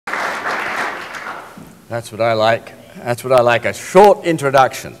That's what I like. That's what I like, a short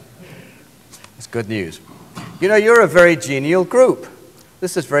introduction. It's good news. You know, you're a very genial group.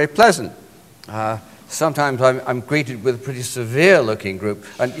 This is very pleasant. Sometimes I'm greeted with a pretty severe-looking group.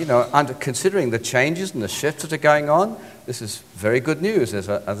 And, you know, considering the changes and the shifts that are going on, this is very good news. There's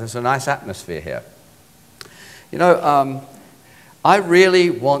a nice atmosphere here. You know, I really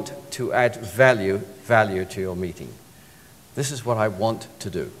want to add value to your meeting. This is what I want to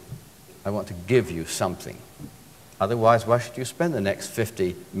do. I want to give you something. Otherwise, why should you spend the next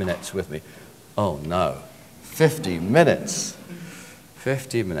 50 minutes with me? Oh, no. 50 minutes.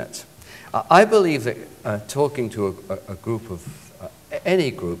 50 minutes. I believe that talking to a group of, any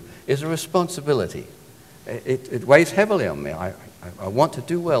group, is a responsibility. It weighs heavily on me. I want to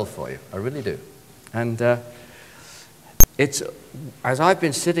do well for you. I really do. And as I've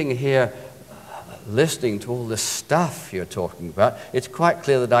been sitting here listening to all this stuff you're talking about, it's quite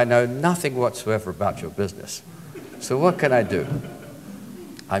clear that I know nothing whatsoever about your business. So what can I do?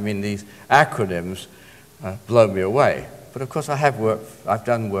 I mean, these acronyms blow me away. But of course, I've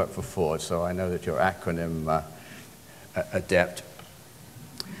done work for Ford, so I know that you're acronym adept.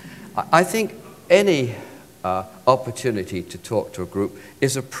 I think any opportunity to talk to a group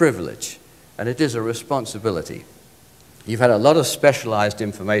is a privilege, and it is a responsibility. You've had a lot of specialized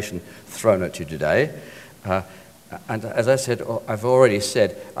information thrown at you today. And as I said, I've already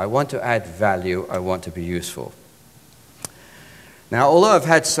said, I want to add value, I want to be useful. Now, although I've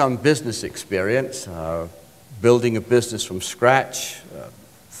had some business experience, building a business from scratch,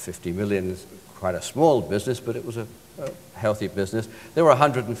 50 million is quite a small business, but it was a healthy business. There were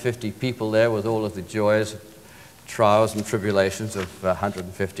 150 people there with all of the joys, trials and tribulations of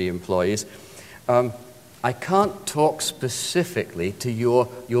 150 employees. I can't talk specifically to your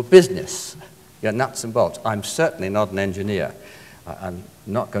business, your nuts and bolts. I'm certainly not an engineer. I'm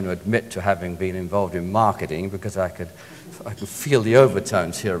not going to admit to having been involved in marketing because I could feel the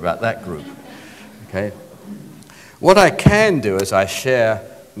overtones here about that group. Okay? What I can do as I share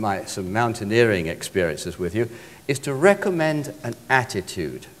some mountaineering experiences with you is to recommend an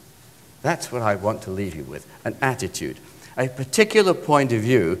attitude. That's what I want to leave you with, an attitude. A particular point of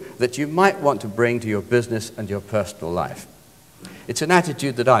view that you might want to bring to your business and your personal life. It's an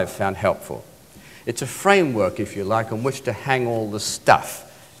attitude that I've found helpful. It's a framework, if you like, on which to hang all the stuff,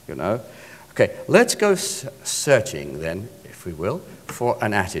 you know. Okay, let's go searching then, if we will, for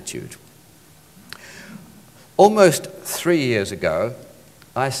an attitude. Almost 3 years ago,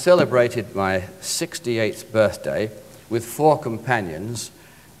 I celebrated my 68th birthday with 4 companions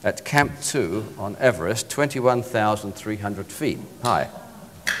at Camp 2 on Everest, 21,300 feet high.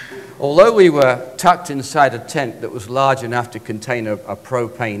 Although we were tucked inside a tent that was large enough to contain a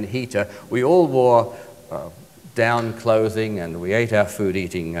propane heater, we all wore down clothing and we ate our food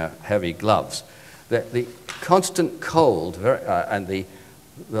eating heavy gloves. The constant cold and the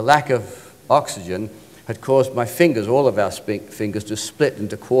lack of oxygen had caused my fingers, all of our fingers, to split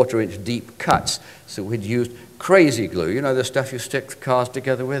into quarter-inch deep cuts. So we'd used crazy glue, you know the stuff you stick cars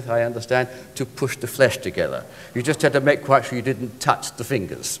together with, I understand, to push the flesh together. You just had to make quite sure you didn't touch the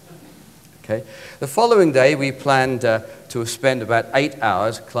fingers. Okay? The following day, we planned to spend about 8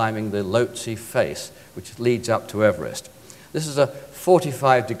 hours climbing the Lhotse face, which leads up to Everest. This is a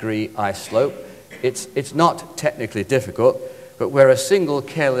 45-degree ice slope. It's not technically difficult, but where a single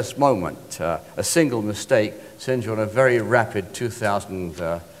careless moment, a single mistake, sends you on a very rapid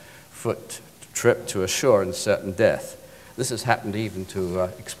 2,000-foot trip to a sure and certain death. This has happened even to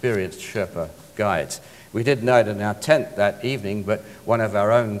experienced Sherpa guides. We didn't know it in our tent that evening, but one of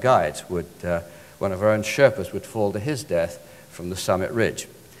our own guides one of our own Sherpas would fall to his death from the summit ridge.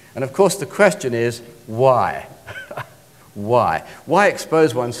 And of course the question is, why? Why? Why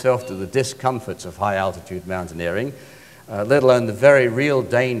expose oneself to the discomforts of high-altitude mountaineering, let alone the very real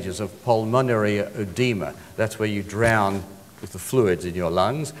dangers of pulmonary edema? That's where you drown with the fluids in your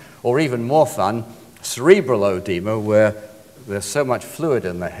lungs. Or even more fun, cerebral edema, where there's so much fluid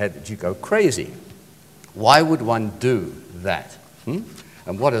in the head that you go crazy. Why would one do that?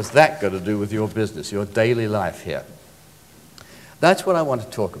 And what has that got to do with your business, your daily life here? That's what I want to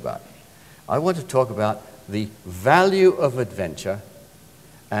talk about. I want to talk about the value of adventure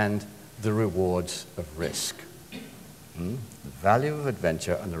and the rewards of risk. The value of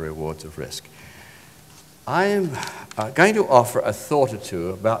adventure and the rewards of risk. I'm going to offer a thought or two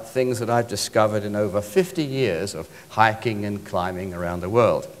about things that I've discovered in over 50 years of hiking and climbing around the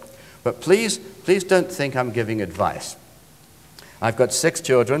world. But please don't think I'm giving advice. I've got 6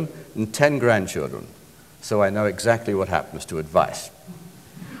 children and 10 grandchildren, so I know exactly what happens to advice.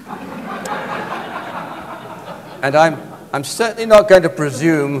 And I'm certainly not going to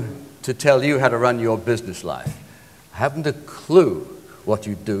presume to tell you how to run your business life. I haven't a clue what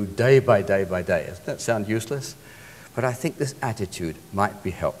you do day by day by day. Doesn't that sound useless? But I think this attitude might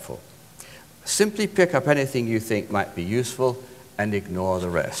be helpful. Simply pick up anything you think might be useful and ignore the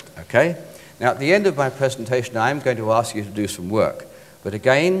rest, okay? Now, at the end of my presentation, I'm going to ask you to do some work. But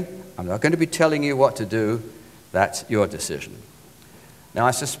again, I'm not going to be telling you what to do. That's your decision. Now,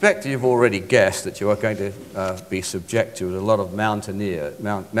 I suspect you've already guessed that you are going to be subject to a lot of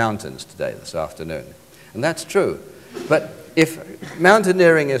mountains today, this afternoon. And that's true. But if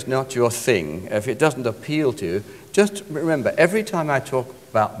mountaineering is not your thing, if it doesn't appeal to you, just remember, every time I talk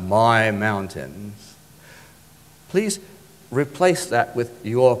about my mountains, please replace that with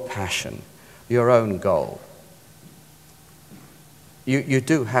your passion, your own goal. You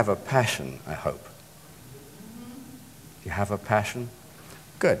do have a passion, I hope. You have a passion?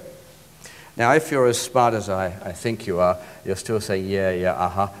 Good. Now, if you're as smart as I think you are, you're still saying, yeah,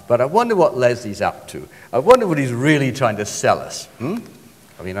 uh-huh. But I wonder what Leslie's up to. I wonder what he's really trying to sell us.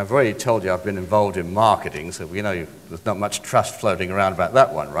 I mean, I've already told you I've been involved in marketing, so you know there's not much trust floating around about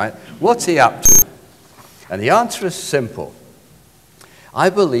that one, right? What's he up to? And the answer is simple.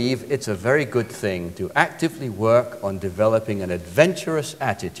 I believe it's a very good thing to actively work on developing an adventurous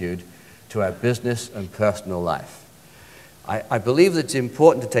attitude to our business and personal life. I believe that it's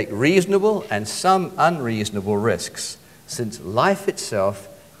important to take reasonable and some unreasonable risks, since life itself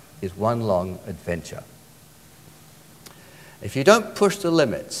is one long adventure. If you don't push the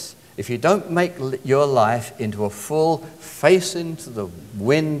limits, if you don't make your life into a full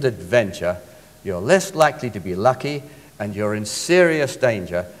face-into-the-wind adventure, you're less likely to be lucky, and you're in serious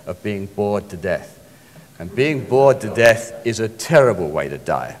danger of being bored to death. And being bored to death is a terrible way to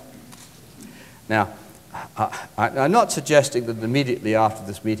die. Now, I'm not suggesting that immediately after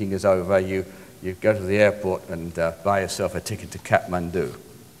this meeting is over, you go to the airport and buy yourself a ticket to Kathmandu.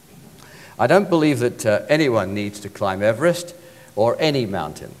 I don't believe that anyone needs to climb Everest or any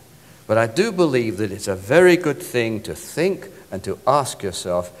mountain. But I do believe that it's a very good thing to think and to ask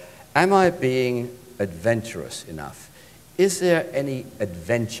yourself, am I being adventurous enough? Is there any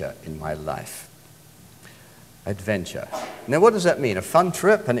adventure in my life? Adventure. Now, what does that mean? A fun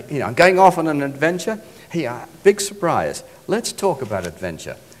trip? And I'm going off on an adventure? Hey, big surprise. Let's talk about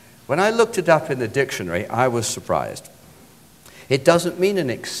adventure. When I looked it up in the dictionary, I was surprised. It doesn't mean an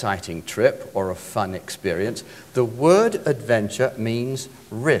exciting trip or a fun experience. The word adventure means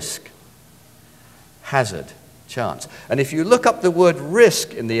risk, hazard, chance. And if you look up the word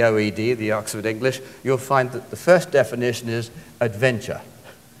risk in the OED, the Oxford English, you'll find that the first definition is adventure.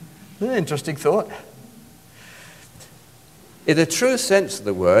 Isn't that an interesting thought? In the true sense of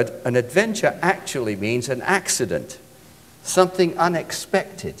the word, an adventure actually means an accident, something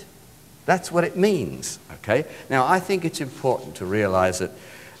unexpected. That's what it means, okay? Now, I think it's important to realize that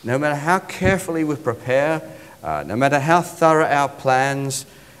no matter how carefully we prepare, no matter how thorough our plans,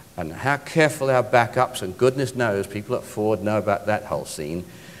 and how careful our backups, and goodness knows people at Ford know about that whole scene,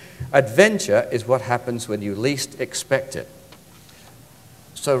 adventure is what happens when you least expect it.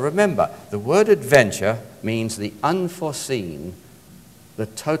 So remember, the word adventure means the unforeseen, the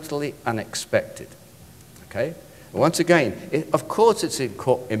totally unexpected, okay? Once again, of course it's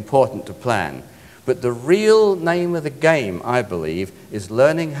important to plan, but the real name of the game, I believe, is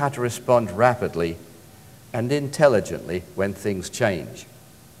learning how to respond rapidly and intelligently when things change.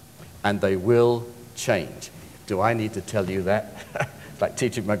 And they will change. Do I need to tell you that? It's like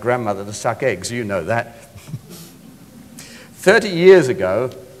teaching my grandmother to suck eggs, you know that. 30 years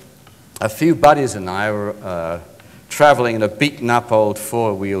ago, a few buddies and I were traveling in a beaten-up old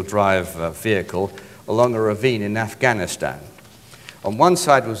four-wheel drive vehicle along a ravine in Afghanistan. On one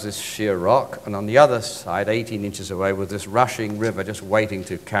side was this sheer rock, and on the other side, 18 inches away, was this rushing river just waiting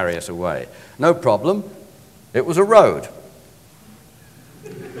to carry us away. No problem. It was a road.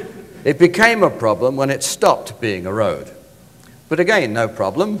 It became a problem when it stopped being a road. But again, no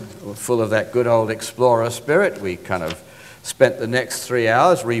problem. We're full of that good old explorer spirit. We kind of spent the next 3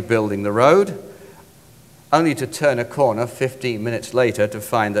 hours rebuilding the road, only to turn a corner 15 minutes later to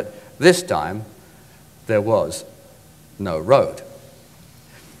find that this time there was no road.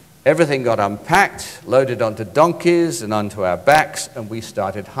 Everything got unpacked, loaded onto donkeys and onto our backs, and we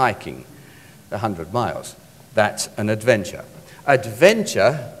started hiking 100 miles. That's an adventure.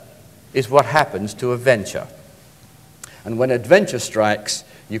 Adventure is what happens to a venture. And when adventure strikes,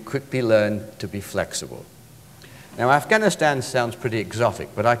 you quickly learn to be flexible. Now, Afghanistan sounds pretty exotic,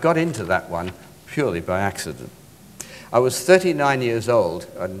 but I got into that one purely by accident. I was 39 years old,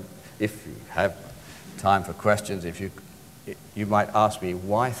 and if you have time for questions, you might ask me,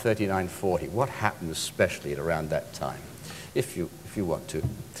 why 39-40? What happened especially at around that time, if you want to.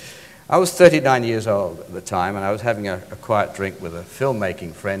 I was 39 years old at the time, and I was having a quiet drink with a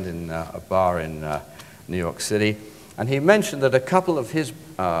filmmaking friend in a bar in New York City, and he mentioned that a couple of his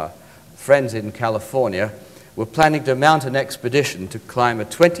friends in California were planning to mount an expedition to climb a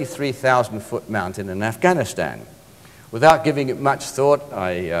 23,000-foot mountain in Afghanistan. Without giving it much thought,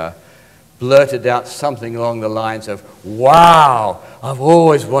 I blurted out something along the lines of, "Wow, I've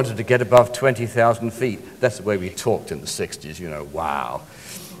always wanted to get above 20,000 feet." That's the way we talked in the 60s, you know, wow.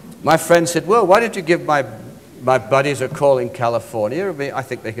 My friend said, "Well, why don't you give my buddies a call in California? I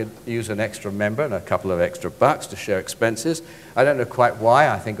think they could use an extra member and a couple of extra bucks to share expenses." I don't know quite why.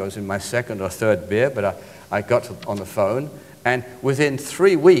 I think I was in my second or third beer, but I got on the phone, and within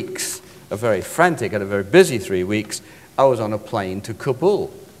 3 weeks, a very frantic and a very busy 3 weeks, I was on a plane to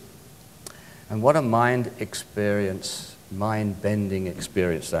Kabul. And what a mind-bending experience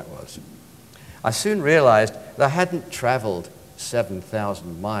that was. I soon realized that I hadn't traveled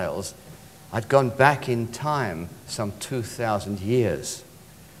 7,000 miles. I'd gone back in time some 2,000 years.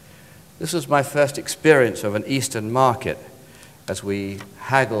 This was my first experience of an Eastern market as we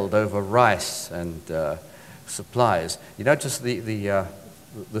haggled over rice and supplies. You notice the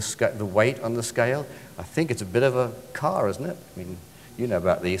weight on the scale? I think it's a bit of a car, isn't it? I mean, you know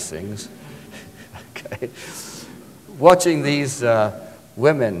about these things. Okay. Watching these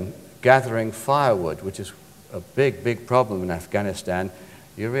women gathering firewood, which is a big, big problem in Afghanistan,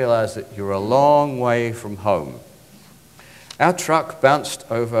 you realize that you're a long way from home. Our truck bounced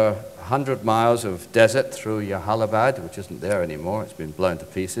over 100 miles of desert through Jalalabad, which isn't there anymore, it's been blown to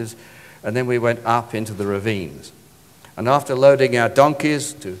pieces, and then we went up into the ravines. And after loading our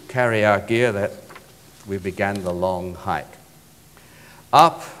donkeys to carry our gear, we began the long hike.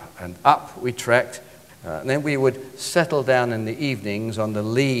 Up and up we trekked, and then we would settle down in the evenings on the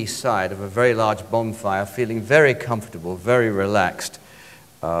lee side of a very large bonfire, feeling very comfortable, very relaxed,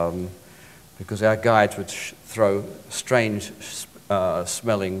 because our guides would throw strange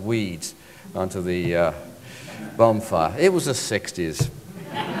smelling weeds onto the bonfire. It was the 60s.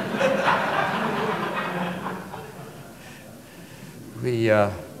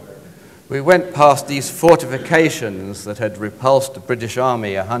 We went past these fortifications that had repulsed the British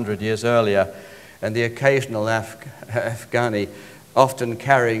Army 100 years earlier, and the occasional Afghani, often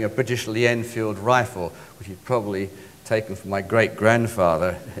carrying a British Lee-Enfield rifle, which he'd probably taken from my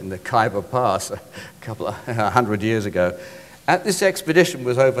great-grandfather in the Khyber Pass a couple of 100 years ago. This expedition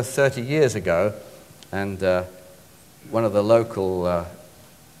was over 30 years ago, and one of the local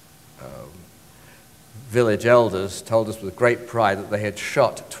village elders told us with great pride that they had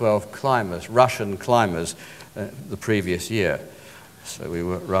shot 12 climbers, Russian climbers, the previous year. So we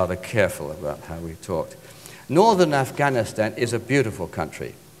were rather careful about how we talked. Northern Afghanistan is a beautiful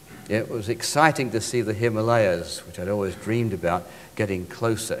country. It was exciting to see the Himalayas, which I'd always dreamed about, getting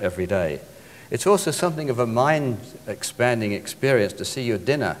closer every day. It's also something of a mind-expanding experience to see your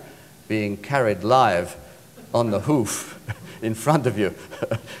dinner being carried live on the hoof in front of you,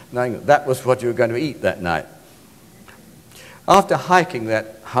 knowing that was what you were going to eat that night. After hiking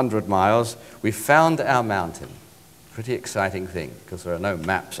that 100 miles, we found our mountain. Pretty exciting thing, because there are no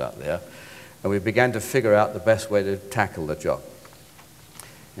maps out there, and we began to figure out the best way to tackle the job.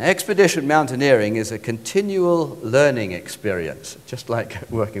 Now, expedition mountaineering is a continual learning experience, just like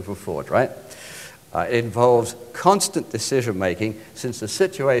working for Ford, right? It involves constant decision-making, since the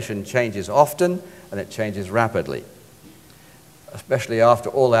situation changes often and it changes rapidly. Especially after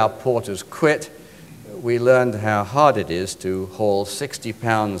all our porters quit, we learned how hard it is to haul 60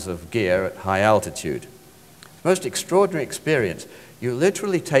 pounds of gear at high altitude. Most extraordinary experience. You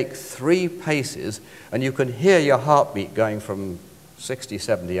literally take 3 paces and you can hear your heartbeat going from 60,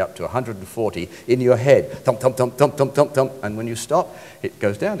 70 up to 140 in your head. Thump, thump, thump, thump, thump, thump, thump. And when you stop, it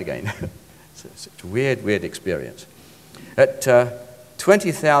goes down again. It's a weird, weird experience. At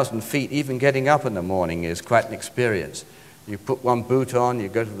 20,000 feet, even getting up in the morning is quite an experience. You put one boot on, you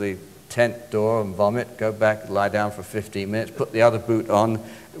go to the tent door and vomit, go back, lie down for 15 minutes, put the other boot on.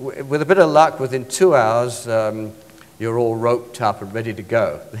 With a bit of luck, within 2 hours, you're all roped up and ready to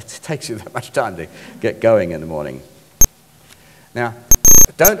go. It takes you that much time to get going in the morning. Now,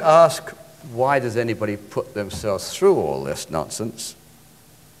 don't ask, why does anybody put themselves through all this nonsense?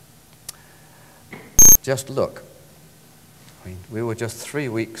 Just look. I mean, we were just 3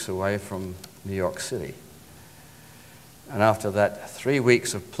 weeks away from New York City. And after that 3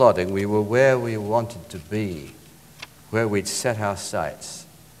 weeks of plodding, we were where we wanted to be, where we'd set our sights.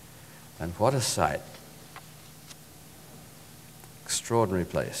 And what a sight. Extraordinary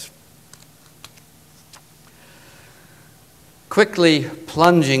place. Quickly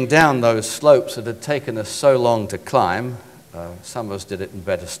plunging down those slopes that had taken us so long to climb, Some of us did it in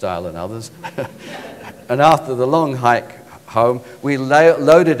better style than others. And after the long hike home, we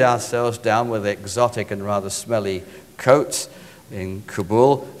loaded ourselves down with exotic and rather smelly coats in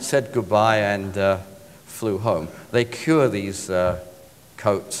Kabul, said goodbye, and flew home. They cure these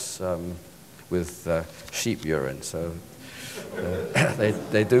coats with sheep urine, so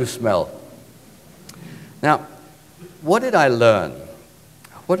they do smell. Now, what did I learn?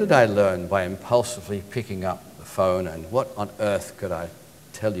 What did I learn by impulsively picking up the phone, and what on earth could I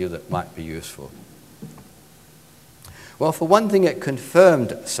tell you that might be useful? Well, for one thing, it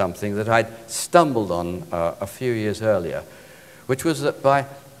confirmed something that I'd stumbled on a few years earlier, which was that by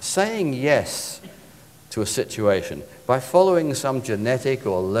saying yes to a situation, by following some genetic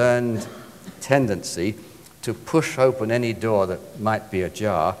or learned tendency to push open any door that might be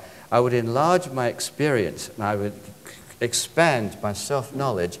ajar, I would enlarge my experience and I would expand my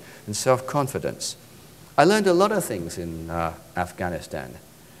self-knowledge and self-confidence. I learned a lot of things in Afghanistan.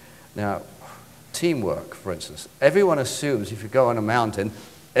 Now, teamwork, for instance. Everyone assumes if you go on a mountain,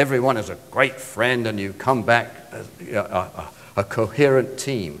 everyone is a great friend and you come back as a coherent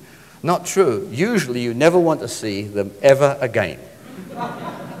team. Not true. Usually you never want to see them ever again.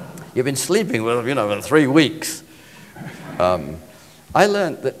 You've been sleeping with them, for 3 weeks. I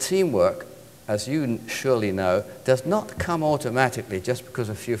learned that teamwork, as you surely know, does not come automatically just because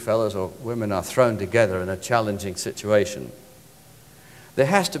a few fellows or women are thrown together in a challenging situation. There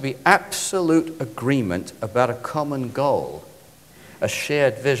has to be absolute agreement about a common goal, a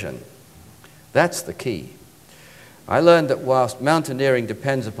shared vision. That's the key. I learned that whilst mountaineering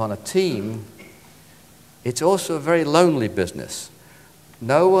depends upon a team, it's also a very lonely business.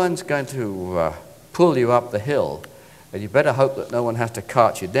 No one's going to pull you up the hill, and you better hope that no one has to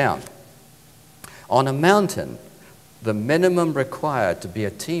cart you down. On a mountain, the minimum required to be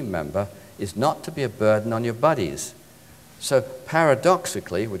a team member is not to be a burden on your buddies. So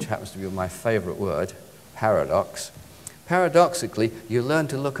paradoxically, which happens to be my favorite word, paradoxically, you learn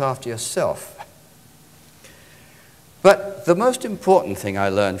to look after yourself. But the most important thing I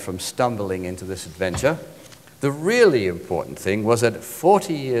learned from stumbling into this adventure, the really important thing, was that at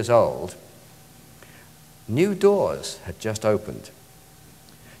 40 years old, new doors had just opened.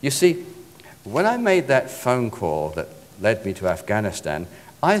 You see, when I made that phone call that led me to Afghanistan,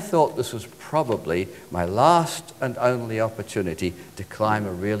 I thought this was probably my last and only opportunity to climb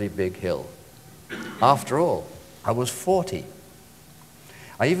a really big hill. After all, I was 40.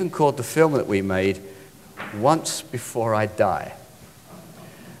 I even called the film that we made Once Before I Die,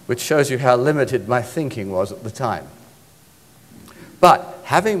 which shows you how limited my thinking was at the time. But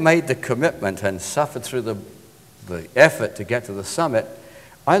having made the commitment and suffered through the effort to get to the summit,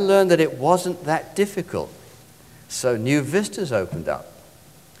 I learned that it wasn't that difficult. So new vistas opened up.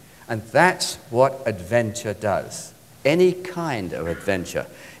 And that's what adventure does. Any kind of adventure.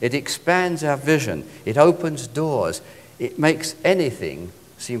 It expands our vision. It opens doors. It makes anything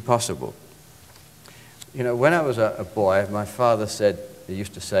seem possible. When I was a boy, my father he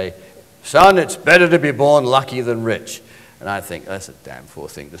used to say, "Son, it's better to be born lucky than rich." And I think, that's a damn poor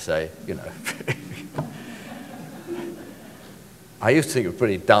thing to say, I used to think it was a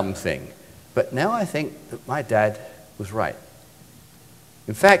pretty dumb thing. But now I think that my dad was right.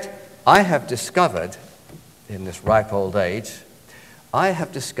 In fact, I have discovered, in this ripe old age, I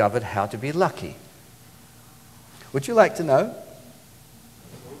have discovered how to be lucky. Would you like to know?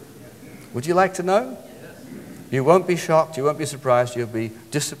 Would you like to know? You won't be shocked, you won't be surprised, you'll be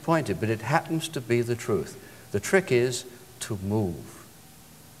disappointed, but it happens to be the truth. The trick is to move.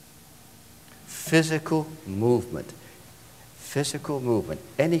 Physical movement. Physical movement,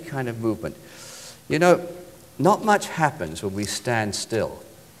 any kind of movement. Not much happens when we stand still,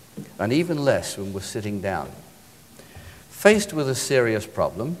 and even less when we're sitting down. Faced with a serious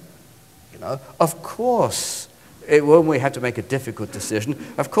problem, of course, when we have to make a difficult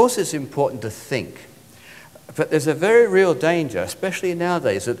decision, of course it's important to think. But there's a very real danger, especially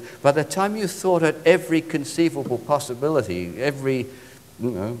nowadays, that by the time you've thought out every conceivable possibility,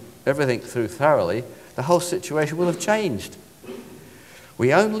 everything through thoroughly, the whole situation will have changed.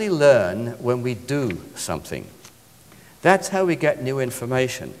 We only learn when we do something. That's how we get new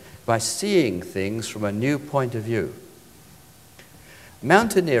information, by seeing things from a new point of view.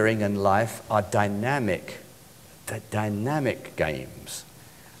 Mountaineering and life are dynamic games.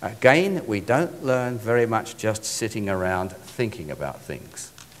 Again, we don't learn very much just sitting around thinking about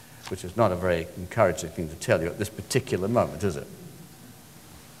things, which is not a very encouraging thing to tell you at this particular moment, is it?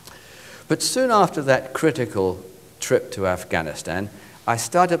 But soon after that critical trip to Afghanistan, I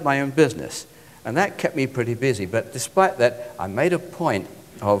started my own business, and that kept me pretty busy. But despite that, I made a point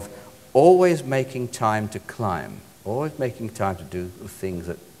of always making time to climb. always making time to do the things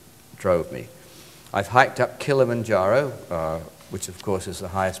that drove me. I've hiked up Kilimanjaro, which of course is the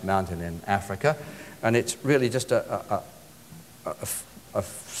highest mountain in Africa, and it's really just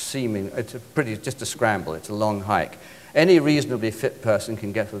just a scramble. It's a long hike. Any reasonably fit person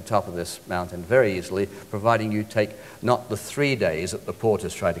can get to the top of this mountain very easily, providing you take not the 3 days that the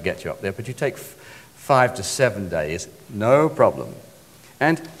porters try to get you up there, but you take 5 to 7 days, no problem.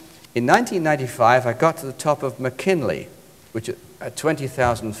 And in 1995, I got to the top of McKinley, which at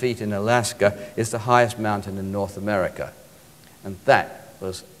 20,000 feet in Alaska is the highest mountain in North America. And that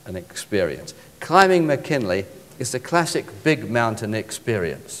was an experience. Climbing McKinley is the classic big mountain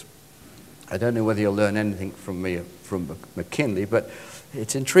experience. I don't know whether you'll learn anything from McKinley, but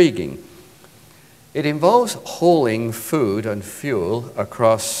it's intriguing. It involves hauling food and fuel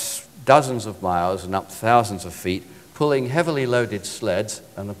across dozens of miles and up thousands of feet, pulling heavily loaded sleds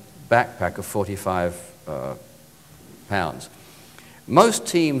and a backpack of 45 pounds. Most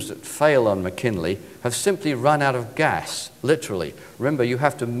teams that fail on McKinley have simply run out of gas, literally. Remember, you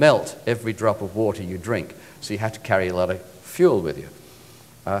have to melt every drop of water you drink, so you have to carry a lot of fuel with you.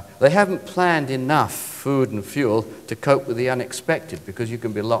 They haven't planned enough food and fuel to cope with the unexpected, because you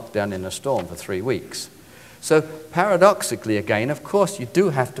can be locked down in a storm for 3 weeks. So paradoxically again, of course, you do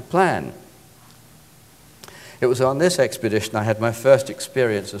have to plan. It was on this expedition I had my first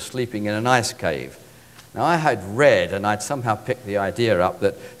experience of sleeping in an ice cave. Now, I had read, and I'd somehow picked the idea up,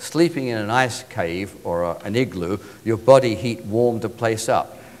 that sleeping in an ice cave or an igloo, your body heat warmed the place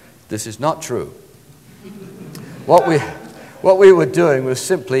up. This is not true. What we were doing was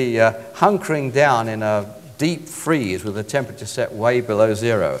simply hunkering down in a deep freeze with the temperature set way below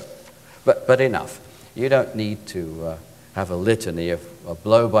zero. But enough. You don't need to have a litany of a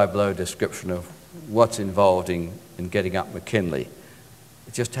blow-by-blow description of what's involved in getting up McKinley.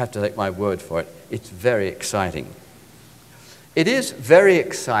 You just have to take my word for it. It's very exciting. It is very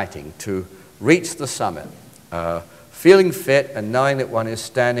exciting to reach the summit, feeling fit and knowing that one is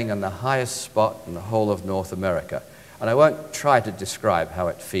standing on the highest spot in the whole of North America. And I won't try to describe how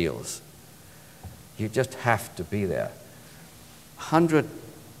it feels. You just have to be there.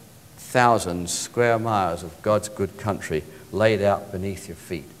 100,000 square miles of God's good country laid out beneath your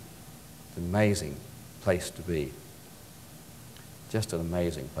feet. It's an amazing place to be. Just an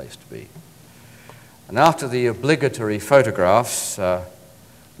amazing place to be. And after the obligatory photographs,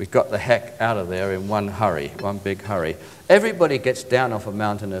 we got the heck out of there in one big hurry. Everybody gets down off a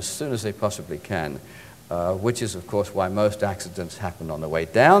mountain as soon as they possibly can, which is, of course, why most accidents happen on the way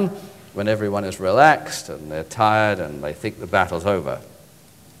down, when everyone is relaxed and they're tired and they think the battle's over.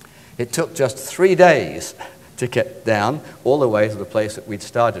 It took just 3 days to get down all the way to the place that we'd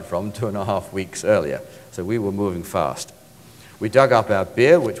started from 2.5 weeks earlier. So we were moving fast. We dug up our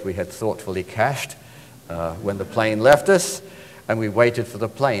beer, which we had thoughtfully cached when the plane left us, and we waited for the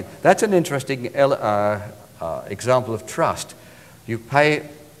plane. That's an interesting example of trust. You pay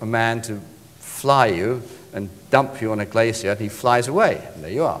a man to fly you and dump you on a glacier, and he flies away, and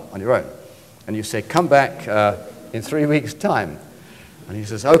there you are on your own. And you say, come back in 3 weeks' time. And he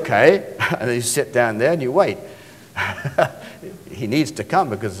says, okay, and then you sit down there and you wait. He needs to come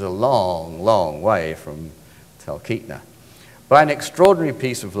because it's a long, long way from Talkeetna. By an extraordinary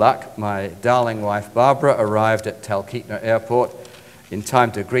piece of luck, my darling wife Barbara arrived at Talkeetna Airport in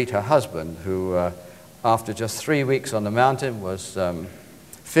time to greet her husband, who after just 3 weeks on the mountain was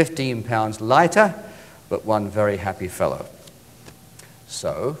 15 pounds lighter, but one very happy fellow.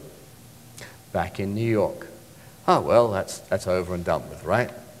 So, back in New York. Oh, well, that's over and done with, right?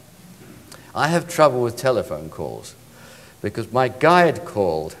 I have trouble with telephone calls because my guide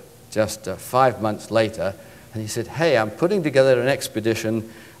called just 5 months later, and he said, hey, I'm putting together an expedition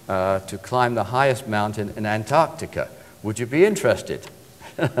to climb the highest mountain in Antarctica. Would you be interested?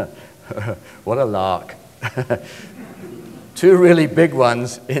 What a lark. 2 really big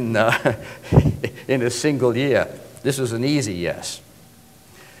ones in a single year. This was an easy yes.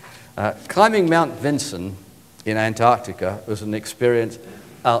 Climbing Mount Vinson in Antarctica was an experience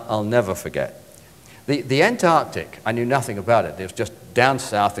I'll never forget. The Antarctic, I knew nothing about it. It was just down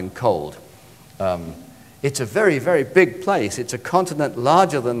south and cold. It's a very, very big place. It's a continent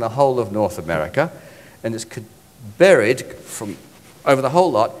larger than the whole of North America, and it's buried from over the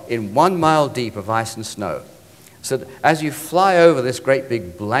whole lot in 1 mile deep of ice and snow. So that as you fly over this great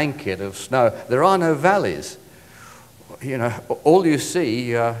big blanket of snow, there are no valleys. You know, all you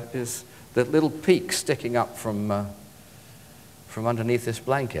see is the little peak sticking up from underneath this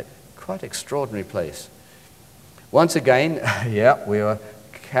blanket. Quite extraordinary place. Once again, yeah, we were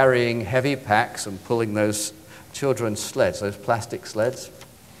carrying heavy packs and pulling those children's sleds, those plastic sleds.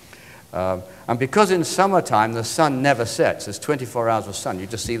 And because in summertime the sun never sets, there's 24 hours of sun, you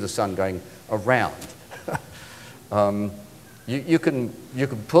just see the sun going around. You can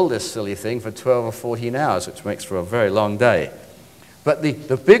pull this silly thing for 12 or 14 hours, which makes for a very long day. But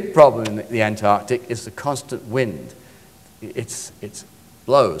the big problem in the Antarctic is the constant wind. It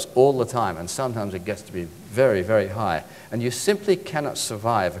blows all the time, and sometimes it gets to be very, very high. And you simply cannot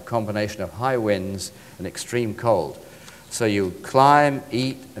survive a combination of high winds and extreme cold. So you climb,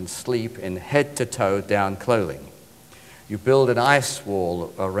 eat, and sleep in head-to-toe down clothing. You build an ice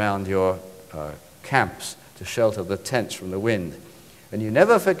wall around your camps to shelter the tents from the wind. And you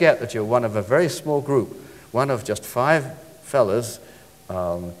never forget that you're one of a very small group, one of just 5 fellas,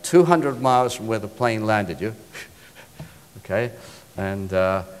 200 miles from where the plane landed you, okay, and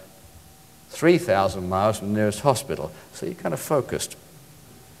 3,000 miles from the nearest hospital. So you're kind of focused.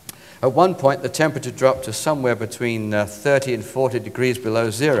 At one point, the temperature dropped to somewhere between 30 and 40 degrees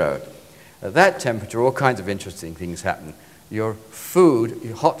below zero. At that temperature, all kinds of interesting things happen. Your food,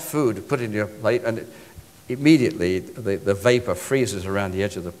 your hot food, put in your plate, and immediately the vapor freezes around the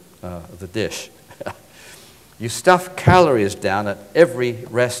edge of the dish. You stuff calories down at every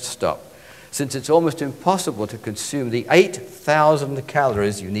rest stop, since it's almost impossible to consume the 8,000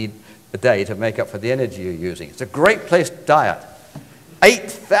 calories you need a day to make up for the energy you're using. It's a great place to diet.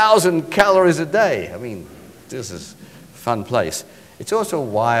 8,000 calories a day. I mean, this is a fun place. It's also a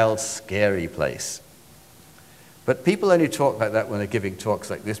wild, scary place. But people only talk like that when they're giving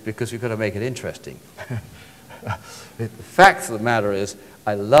talks like this because you've got to make it interesting. The fact of the matter is,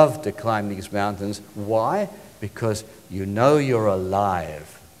 I love to climb these mountains. Why? Because you know you're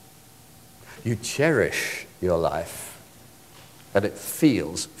alive. You cherish your life, and it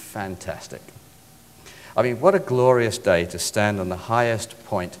feels fantastic. I mean, what a glorious day to stand on the highest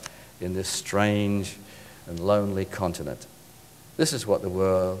point in this strange and lonely continent. This is what the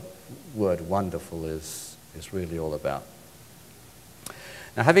word wonderful is really all about.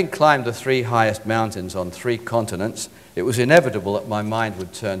 Now, having climbed the 3 highest mountains on 3 continents, it was inevitable that my mind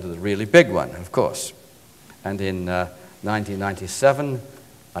would turn to the really big one, of course. And in 1997,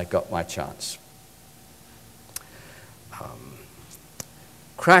 I got my chance.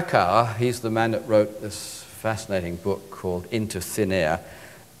 Krakauer, he's the man that wrote this fascinating book called Into Thin Air.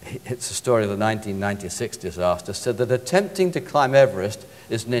 It's the story of the 1996 disaster, said that attempting to climb Everest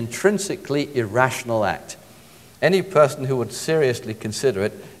is an intrinsically irrational act. Any person who would seriously consider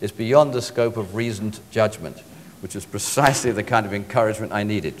it is beyond the scope of reasoned judgment, which is precisely the kind of encouragement I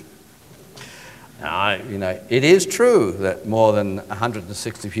needed. Now, you know, it is true that more than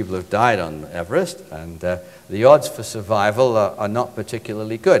 160 people have died on Everest, and the odds for survival are not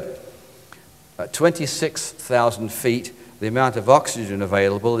particularly good. At 26,000 feet, the amount of oxygen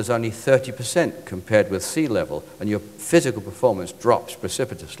available is only 30% compared with sea level, and your physical performance drops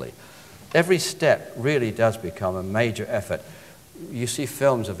precipitously. Every step really does become a major effort. You see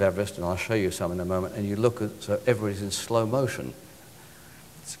films of Everest, and I'll show you some in a moment, and you look at, so everybody's in slow motion.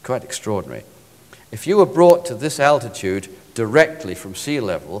 It's quite extraordinary. If you were brought to this altitude directly from sea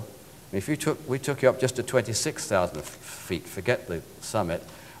level, if we took you up just to 26,000 feet, forget the summit,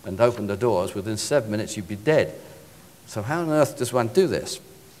 and opened the doors, within 7 minutes you'd be dead. So how on earth does one do this?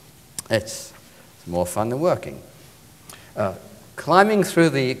 It's more fun than working. Climbing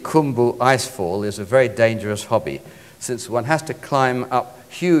through the Khumbu icefall is a very dangerous hobby, since one has to climb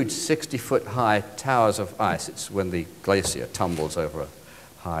up huge 60-foot high towers of ice. It's when the glacier tumbles over a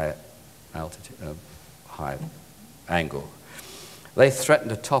high altitude, high angle. They threaten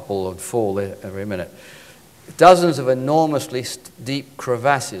to topple and fall every minute. Dozens of enormously deep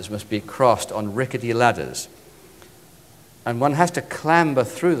crevasses must be crossed on rickety ladders. And one has to clamber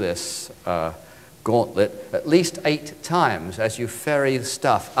through this gauntlet at least 8 times as you ferry the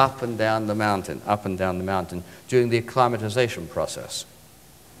stuff up and down the mountain during the acclimatization process.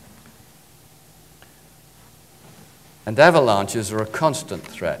 And avalanches are a constant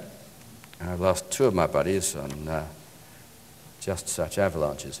threat. I've lost 2 of my buddies on just such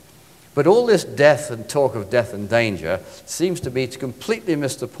avalanches. But all this death and talk of death and danger seems to me to completely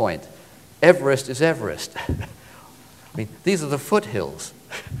miss the point. Everest is Everest. I mean, these are the foothills.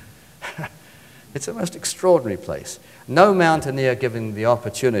 It's a most extraordinary place. No mountaineer given the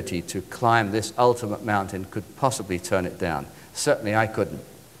opportunity to climb this ultimate mountain could possibly turn it down. Certainly I couldn't.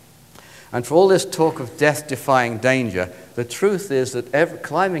 And for all this talk of death-defying danger, the truth is that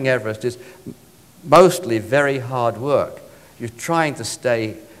climbing Everest is mostly very hard work. You're trying to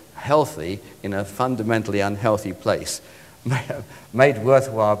stay healthy in a fundamentally unhealthy place, made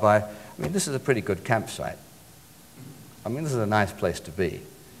worthwhile by, I mean, this is a pretty good campsite. I mean, this is a nice place to be.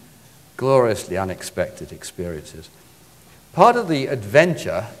 Gloriously unexpected experiences. Part of the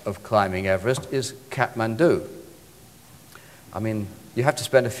adventure of climbing Everest is Kathmandu. I mean, you have to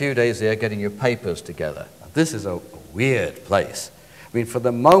spend a few days there getting your papers together. This is a weird place. I mean, for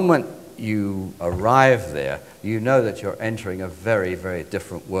the moment you arrive there, you know that you're entering a very, very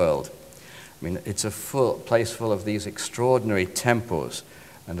different world. I mean, it's a place full of these extraordinary temples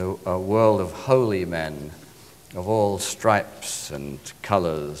and a world of holy men of all stripes and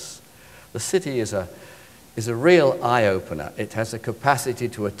colors. The city is a real eye-opener. It has the capacity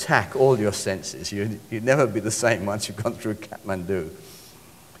to attack all your senses. You'd never be the same once you've gone through Kathmandu.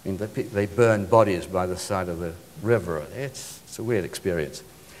 I mean, they burn bodies by the side of the river. It's a weird experience.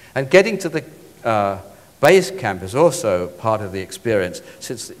 And getting to the base camp is also part of the experience,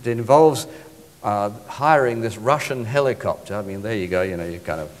 since it involves hiring this Russian helicopter. I mean, there you go, you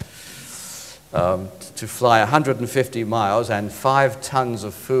kind of, to fly 150 miles and 5 tons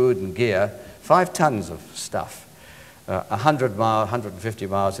of food and gear, 5 tons of stuff, 150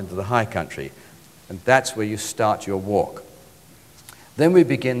 miles into the high country. And that's where you start your walk. Then we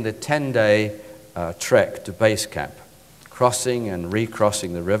begin the 10-day trek to base camp, crossing and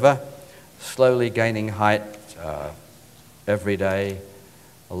recrossing the river, slowly gaining height every day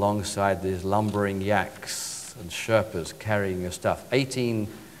alongside these lumbering yaks and Sherpas carrying your stuff. 18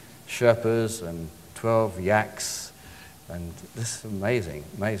 Sherpas and 12 yaks, and this is an amazing,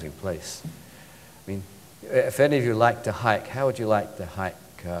 amazing place. I mean, if any of you like to hike, how would you like to hike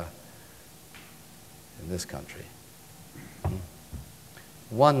in this country?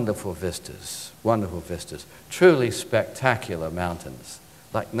 Wonderful vistas, truly spectacular mountains,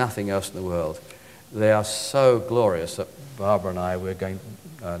 like nothing else in the world. They are so glorious that Barbara and I,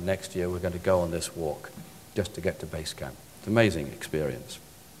 next year, we're going to go on this walk just to get to base camp. It's an amazing experience.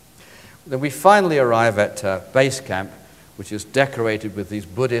 Then we finally arrive at base camp, which is decorated with these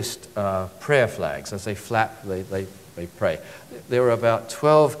Buddhist prayer flags. As they flap, they pray. There were about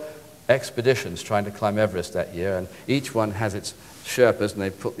 12 expeditions trying to climb Everest that year, and each one has its Sherpas, and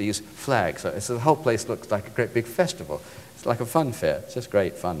they put these flags. So the whole place looks like a great big festival. It's like a fun fair. It's just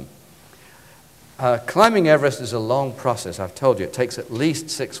great fun. Climbing Everest is a long process. I've told you, it takes at least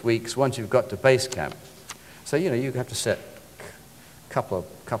 6 weeks once you've got to base camp. So, you have to set a couple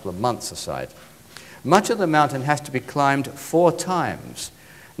of months aside. Much of the mountain has to be climbed 4 times,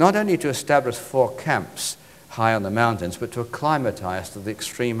 not only to establish 4 camps high on the mountains, but to acclimatize to the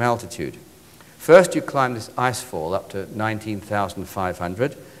extreme altitude. First, you climb this ice fall up to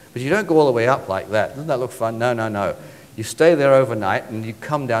 19,500, but you don't go all the way up like that. Doesn't that look fun? No, no, no. You stay there overnight, and you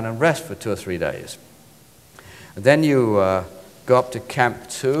come down and rest for 2 or 3 days. And then you go up to Camp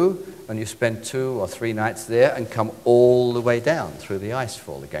 2, and you spend 2 or 3 nights there and come all the way down through the ice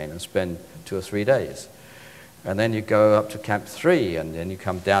fall again and spend 2 or 3 days. And then you go up to Camp 3, and then you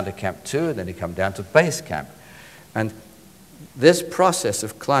come down to Camp 2, and then you come down to base camp. And this process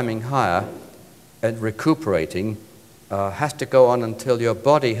of climbing higher and recuperating has to go on until your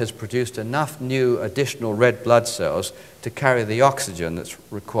body has produced enough new additional red blood cells to carry the oxygen that's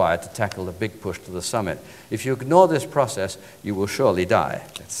required to tackle the big push to the summit. If you ignore this process, you will surely die.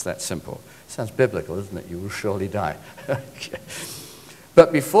 It's that simple. Sounds biblical, isn't it? You will surely die.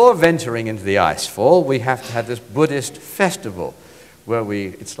 But before venturing into the ice fall, we have to have this Buddhist festival where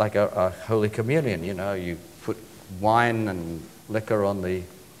it's like a Holy Communion, you put wine and liquor on the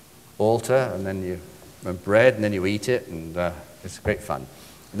altar, and then and bread, and then you eat it, and it's great fun.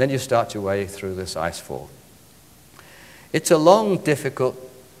 And then you start your way through this ice fall. It's a long, difficult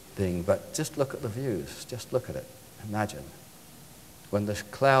thing, but just look at the views. Just look at it. Imagine. When the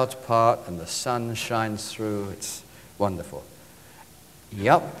clouds part and the sun shines through, it's wonderful.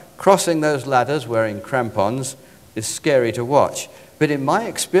 Yep, crossing those ladders wearing crampons is scary to watch. But in my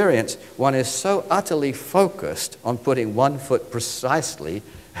experience, one is so utterly focused on putting one foot precisely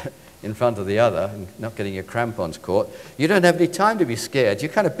in front of the other and not getting your crampons caught, you don't have any time to be scared.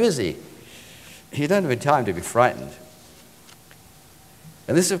 You're kind of busy. You don't have any time to be frightened.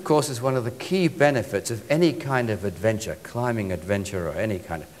 And this, of course, is one of the key benefits of any kind of adventure, climbing adventure or any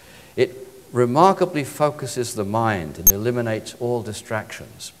kind of. It remarkably focuses the mind and eliminates all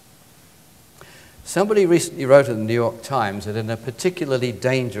distractions. Somebody recently wrote in the New York Times that in a particularly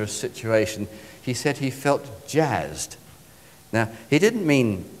dangerous situation, he said he felt jazzed. Now, he didn't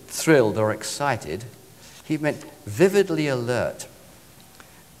mean thrilled or excited. He meant vividly alert.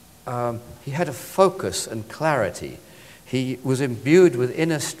 He had a focus and clarity. He was imbued with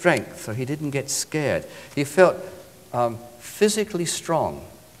inner strength, so he didn't get scared. He felt physically strong.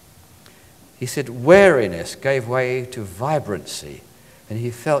 He said wariness gave way to vibrancy, and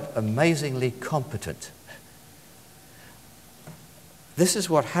he felt amazingly competent. This is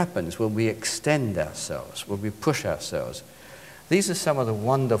what happens when we extend ourselves, when we push ourselves. These are some of the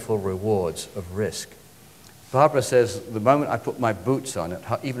wonderful rewards of risk. Barbara says, the moment I put my boots on,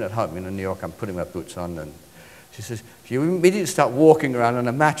 even at home in New York, I'm putting my boots on, and she says, you immediately start walking around in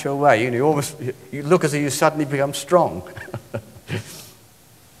a macho way. You look as if you suddenly become strong.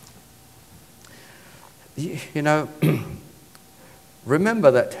 You know,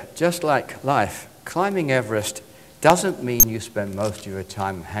 remember that just like life, climbing Everest doesn't mean you spend most of your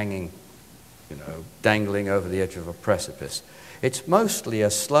time hanging, dangling over the edge of a precipice. It's mostly a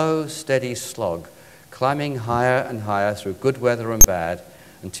slow, steady slog, climbing higher and higher through good weather and bad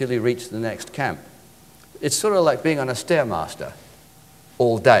until you reach the next camp. It's sort of like being on a Stairmaster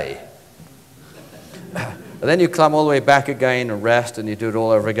all day. And then you climb all the way back again and rest, and you do it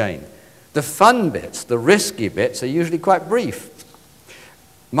all over again. The fun bits, the risky bits, are usually quite brief.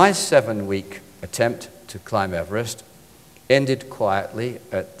 My 7-week attempt to climb Everest ended quietly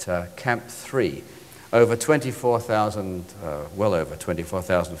at Camp 3, over 24,000, well over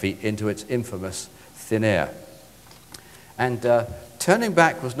 24,000 feet into its infamous thin air. And turning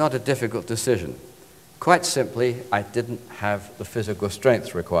back was not a difficult decision. Quite simply, I didn't have the physical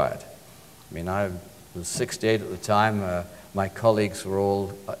strength required. I mean, I was 68 at the time. My colleagues were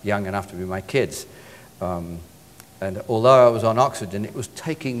all young enough to be my kids. And although I was on oxygen, it was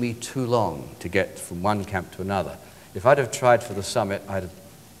taking me too long to get from one camp to another. If I'd have tried for the summit,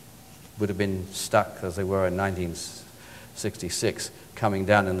 would have been stuck as they were in 1966, coming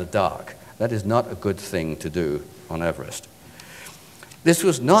down in the dark. That is not a good thing to do on Everest. This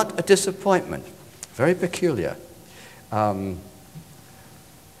was not a disappointment. Very peculiar. I've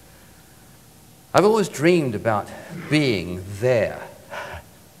always dreamed about being there,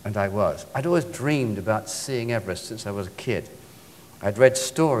 and I was. I'd always dreamed about seeing Everest since I was a kid. I'd read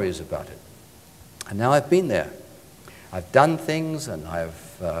stories about it, and now I've been there. I've done things, and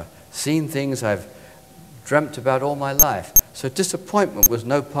I've seen things I've dreamt about all my life. So disappointment was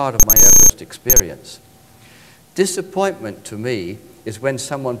no part of my Everest experience. Disappointment to me is when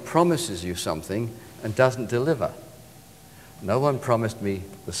someone promises you something and doesn't deliver. No one promised me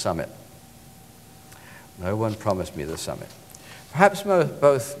the summit. No one promised me the summit. Perhaps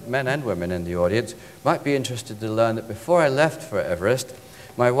both men and women in the audience might be interested to learn that before I left for Everest,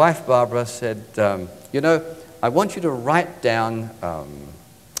 my wife Barbara said, I want you to write down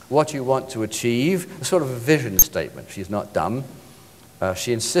what you want to achieve, a sort of a vision statement. She's not dumb.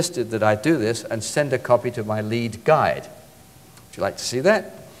 She insisted that I do this and send a copy to my lead guide. Would you like to see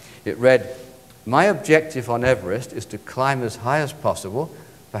that? It read, my objective on Everest is to climb as high as possible,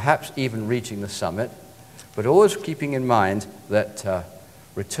 perhaps even reaching the summit, but always keeping in mind that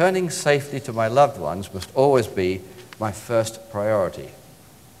returning safely to my loved ones must always be my first priority.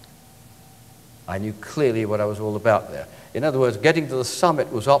 I knew clearly what I was all about there. In other words, getting to the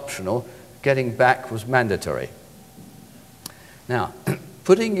summit was optional, getting back was mandatory. Now,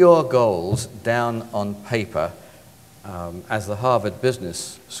 putting your goals down on paper, as the Harvard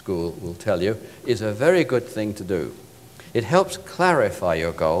Business School will tell you, is a very good thing to do. It helps clarify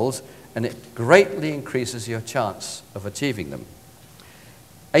your goals, and it greatly increases your chance of achieving them.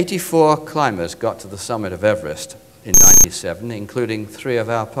 84 climbers got to the summit of Everest in '97, including 3 of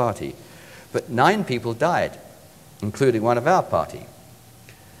our party. But 9 people died, including one of our party.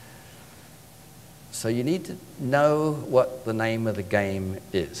 So you need to know what the name of the game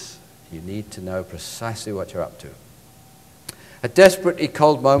is. You need to know precisely what you're up to. At desperately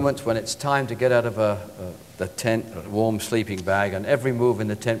cold moments when it's time to get out of the tent, a warm sleeping bag, and every move in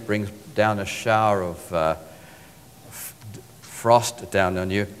the tent brings down a shower of frost down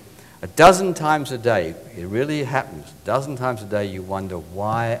on you, a dozen times a day, it really happens, a dozen times a day you wonder,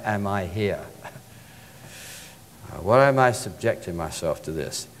 why am I here? Why am I subjecting myself to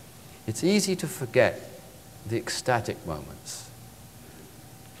this? It's easy to forget the ecstatic moments.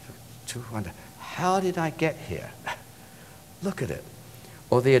 To wonder, how did I get here? Look at it.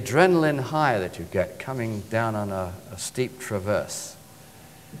 Or the adrenaline high that you get coming down on a steep traverse.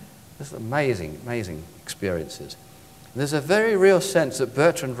 This is amazing, amazing experiences. There's a very real sense that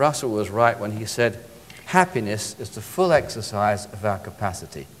Bertrand Russell was right when he said, happiness is the full exercise of our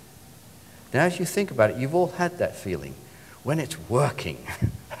capacity. Now, as you think about it, you've all had that feeling when it's working,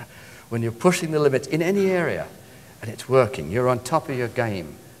 when you're pushing the limits in any area and it's working, you're on top of your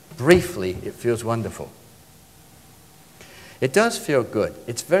game. Briefly, it feels wonderful. It does feel good.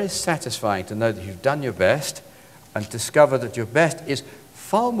 It's very satisfying to know that you've done your best and discover that your best is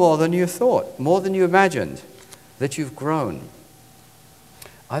far more than you thought, more than you imagined, that you've grown.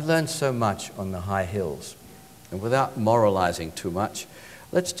 I've learned so much on the high hills, and without moralizing too much,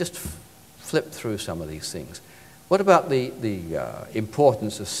 let's just flip through some of these things. What about the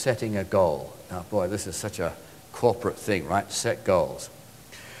importance of setting a goal? Now, boy, this is such a corporate thing, right? Set goals.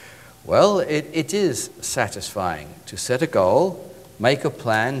 Well, it is satisfying to set a goal, make a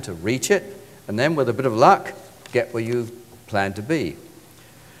plan to reach it, and then with a bit of luck, get where you plan to be.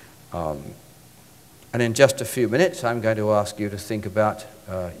 And in just a few minutes, I'm going to ask you to think about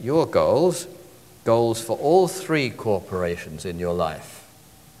your goals for all 3 corporations in your life.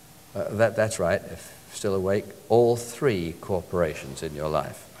 That's right, if still awake, all 3 corporations in your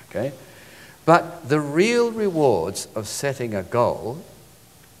life, okay? But the real rewards of setting a goal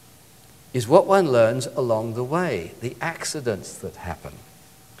is what one learns along the way, the accidents that happen.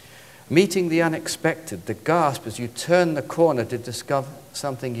 Meeting the unexpected, the gasp as you turn the corner to discover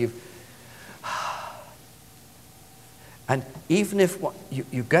something you've... And even if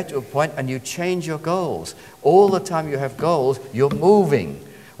you get to a point and you change your goals, all the time you have goals, you're moving.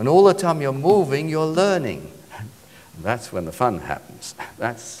 And all the time you're moving, you're learning. And that's when the fun happens.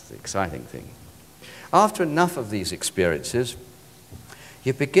 That's the exciting thing. After enough of these experiences,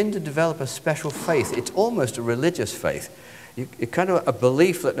 you begin to develop a special faith. It's almost a religious faith. It's kind of a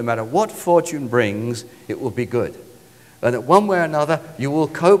belief that no matter what fortune brings, it will be good. And that one way or another, you will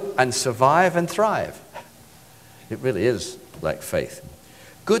cope and survive and thrive. It really is like faith.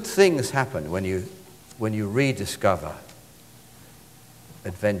 Good things happen when you rediscover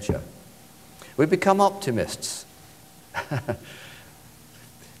adventure. We become optimists.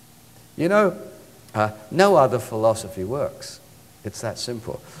 You know, no other philosophy works. It's that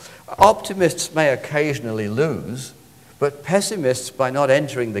simple. Optimists may occasionally lose, but pessimists, by not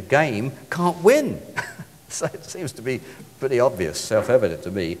entering the game, can't win. So it seems to be pretty obvious, self-evident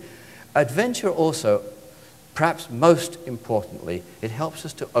to me. Adventure also, perhaps most importantly, it helps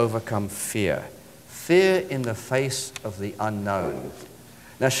us to overcome fear. Fear in the face of the unknown.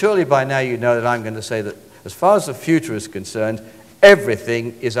 Now, surely by now you know that I'm going to say that as far as the future is concerned,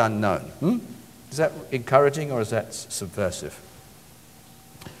 everything is unknown. Is that encouraging or is that subversive?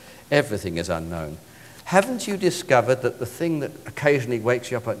 Everything is unknown. Haven't you discovered that the thing that occasionally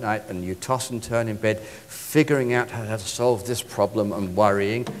wakes you up at night and you toss and turn in bed, figuring out how to solve this problem and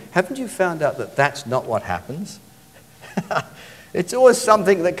worrying, haven't you found out that that's not what happens? It's always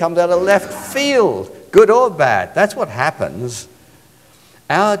something that comes out of left field, good or bad. That's what happens.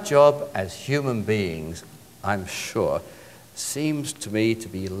 Our job as human beings, I'm sure, seems to me to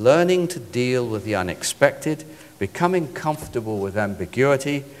be learning to deal with the unexpected, becoming comfortable with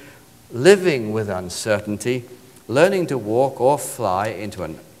ambiguity, living with uncertainty, learning to walk or fly into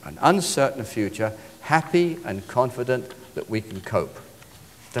an uncertain future, happy and confident that we can cope.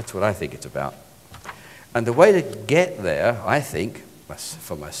 That's what I think it's about. And the way to get there, I think,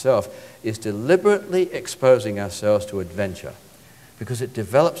 for myself, is deliberately exposing ourselves to adventure, because it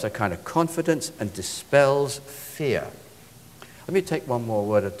develops a kind of confidence and dispels fear. Let me take one more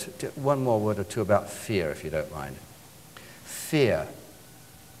word or two about fear, if you don't mind. Fear.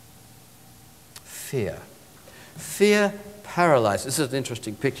 Fear paralyzes. This is an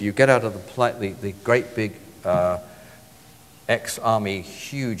interesting picture. You get out of the great big ex-army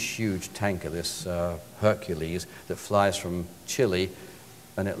huge tanker, this Hercules, that flies from Chile,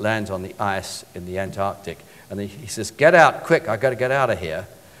 and it lands on the ice in the Antarctic. And he says, "Get out, quick, I've got to get out of here."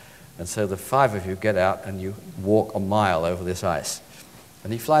 And so the 5 of you get out and you walk a mile over this ice.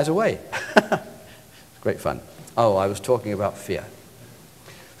 And he flies away. Great fun. Oh, I was talking about fear.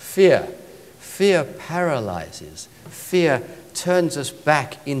 Fear paralyzes. Fear turns us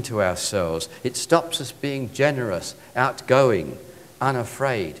back into ourselves. It stops us being generous, outgoing,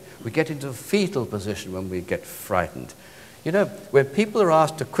 unafraid. We get into a fetal position when we get frightened. You know, when people are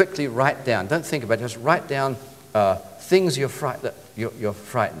asked to quickly write down, don't think about it, just write down things you're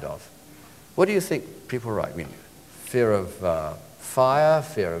frightened of. What do you think people write? I mean, fear of fire,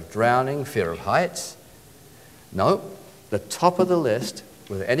 fear of drowning, fear of heights? No, the top of the list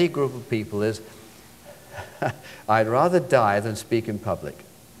with any group of people is, I'd rather die than speak in public.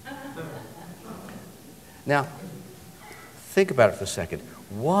 Now, think about it for a second.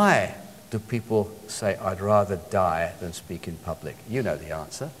 Why do people say, I'd rather die than speak in public? You know the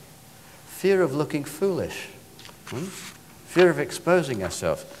answer. Fear of looking foolish. Fear of exposing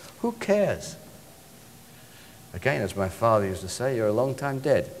ourselves. Who cares? Again, as my father used to say, you're a long time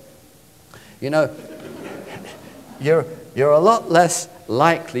dead. You know, you're a lot less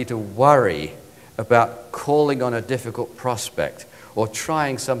likely to worry about calling on a difficult prospect or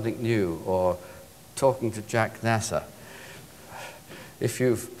trying something new or talking to Jack Nasser. If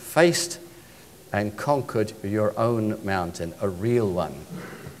you've faced and conquered your own mountain, a real one,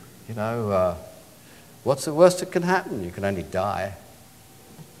 you know, what's the worst that can happen? You can only die.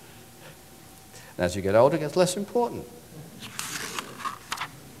 And as you get older, it gets less important.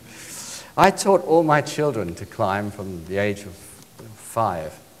 I taught all my children to climb from the age of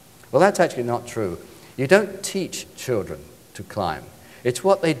 5. Well, that's actually not true. You don't teach children to climb. It's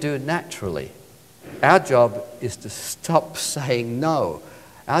what they do naturally. Our job is to stop saying no.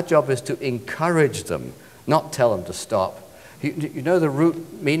 Our job is to encourage them, not tell them to stop. You know the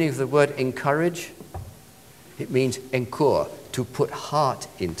root meaning of the word encourage? It means encour, to put heart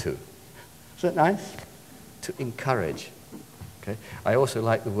into. Isn't that nice? To encourage. Okay. I also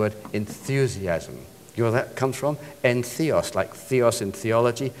like the word enthusiasm. You know where that comes from? Entheos, like theos in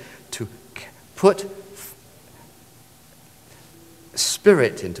theology, to put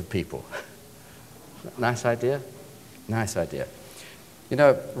spirit into people. Nice idea? Nice idea. You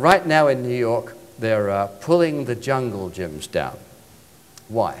know, right now in New York, they're pulling the jungle gyms down.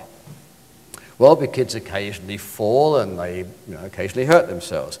 Why? Well, because kids occasionally fall and they occasionally hurt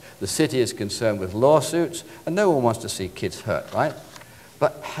themselves. The city is concerned with lawsuits, and no one wants to see kids hurt, right?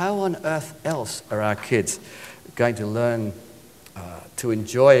 But how on earth else are our kids going to learn to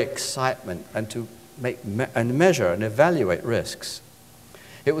enjoy excitement and to make and measure and evaluate risks?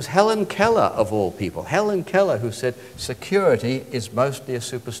 It was Helen Keller, of all people, Helen Keller, who said, security is mostly a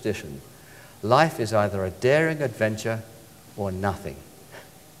superstition. Life is either a daring adventure or nothing.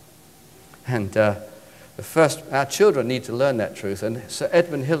 And our children need to learn that truth. And Sir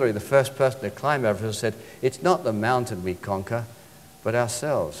Edmund Hillary, the first person to climb Everest, said, it's not the mountain we conquer, but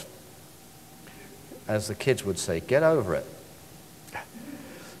ourselves. As the kids would say, get over it.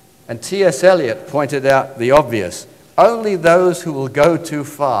 And T.S. Eliot pointed out the obvious. Only those who will go too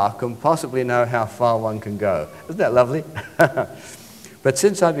far can possibly know how far one can go. Isn't that lovely? But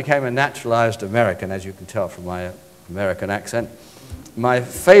since I became a naturalized American, as you can tell from my American accent, my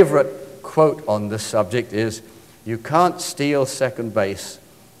favorite quote on this subject is, you can't steal second base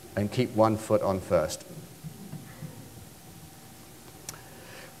and keep 1 foot on first.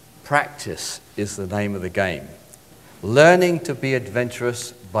 Practice is the name of the game. Learning to be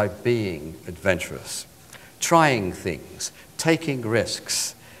adventurous by being adventurous. Trying things, taking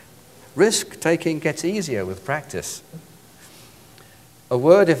risks. Risk-taking gets easier with practice. A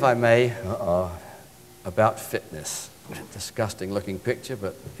word, if I may, about fitness. Disgusting-looking picture,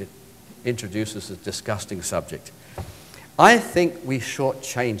 but it introduces a disgusting subject. I think we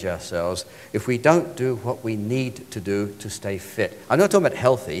shortchange ourselves if we don't do what we need to do to stay fit. I'm not talking about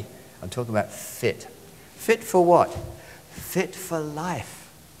healthy, I'm talking about fit. Fit for what? Fit for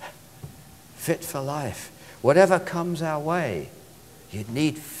life. Fit for life. Whatever comes our way, you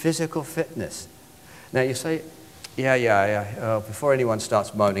need physical fitness. Now you say, before anyone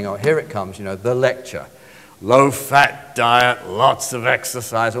starts moaning, oh, here it comes, the lecture. Low-fat diet, lots of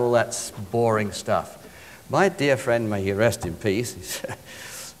exercise, all that boring stuff. My dear friend, may he rest in peace,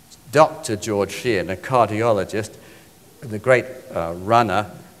 Dr. George Sheehan, a cardiologist, the great runner,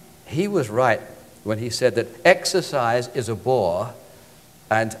 he was right when he said that exercise is a bore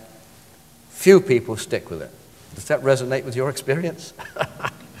and few people stick with it. Does that resonate with your experience?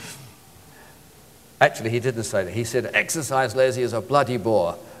 Actually, he didn't say that. He said exercise lazy is a bloody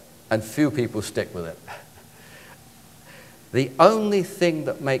bore and few people stick with it. The only thing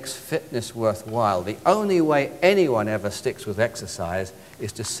that makes fitness worthwhile, the only way anyone ever sticks with exercise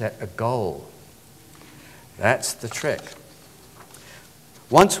is to set a goal. That's the trick.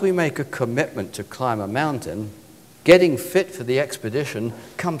 Once we make a commitment to climb a mountain, getting fit for the expedition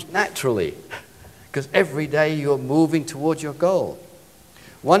comes naturally, because every day you're moving towards your goal.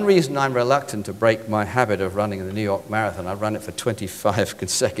 One reason I'm reluctant to break my habit of running the New York Marathon, I've run it for 25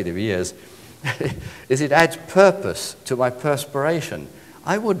 consecutive years, is it adds purpose to my perspiration.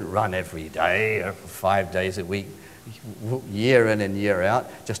 I wouldn't run every day or 5 days a week, year in and year out,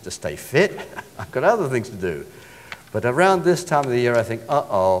 just to stay fit. I've got other things to do. But around this time of the year, I think,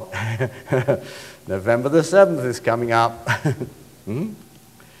 uh-oh, November the 7th is coming up.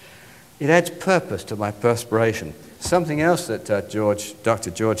 It adds purpose to my perspiration. Something else that Dr.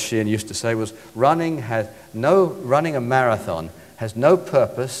 George Sheehan used to say was, running a marathon has no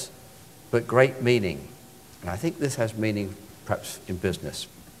purpose but great meaning. And I think this has meaning perhaps in business.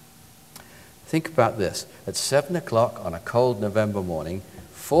 Think about this. At 7 o'clock on a cold November morning,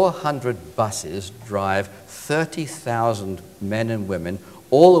 400 buses drive 30,000 men and women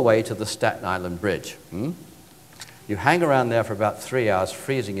all the way to the Staten Island Bridge. You hang around there for about 3 hours,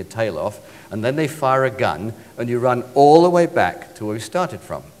 freezing your tail off, and then they fire a gun, and you run all the way back to where we started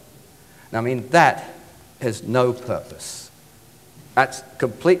from. Now, I mean, that has no purpose. That's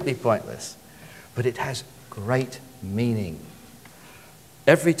completely pointless. But it has great meaning.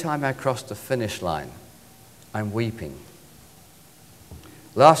 Every time I cross the finish line, I'm weeping.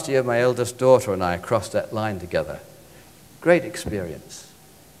 Last year, my eldest daughter and I crossed that line together. Great experience.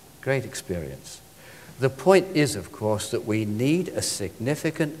 Great experience. The point is, of course, that we need a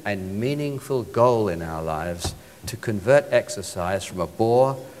significant and meaningful goal in our lives to convert exercise from a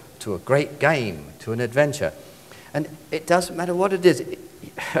bore to a great game, to an adventure. And it doesn't matter what it is.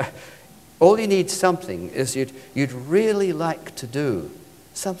 All you need something is you'd really like to do,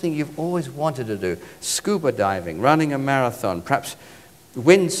 something you've always wanted to do. Scuba diving, running a marathon, perhaps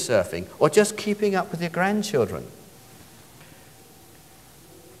windsurfing, or just keeping up with your grandchildren.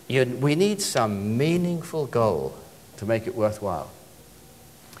 We need some meaningful goal to make it worthwhile.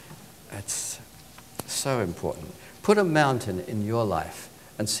 It's so important. Put a mountain in your life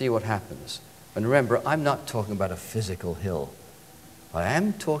and see what happens. And remember, I'm not talking about a physical hill. I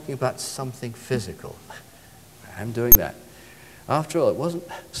am talking about something physical. I'm doing that. After all, it wasn't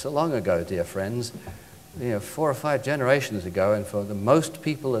so long ago, dear friends, 4 or 5 generations ago, and for the most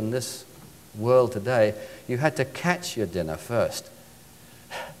people in this world today, you had to catch your dinner first.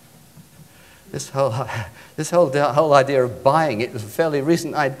 This whole idea of buying it was a fairly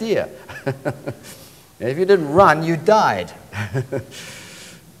recent idea. If you didn't run, you died.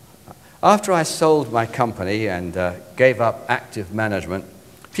 After I sold my company and gave up active management,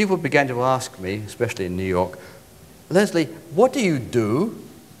 people began to ask me, especially in New York, Leslie, what do you do?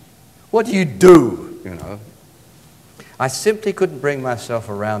 What do you do? I simply couldn't bring myself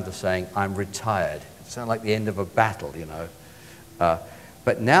around to saying, I'm retired. It sounded like the end of a battle,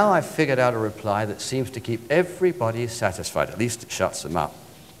 But now I've figured out a reply that seems to keep everybody satisfied. At least it shuts them up.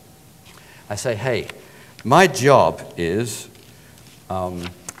 I say, hey, my job is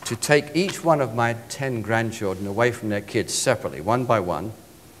to take each one of my 10 grandchildren away from their kids separately, one by one,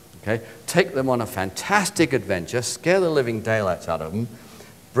 okay? Take them on a fantastic adventure, scare the living daylights out of them,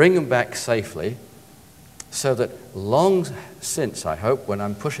 bring them back safely, so that long since, I hope, when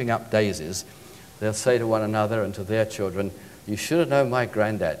I'm pushing up daisies, they'll say to one another and to their children, you should have known my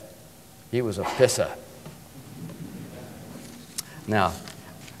granddad. He was a pisser. Now,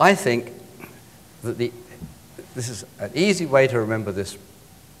 I think that this is an easy way to remember this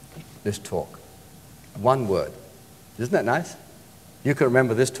talk. One word. Isn't that nice? You can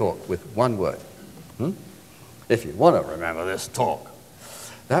remember this talk with one word. If you want to remember this talk.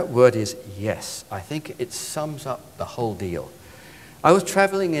 That word is yes. I think it sums up the whole deal. I was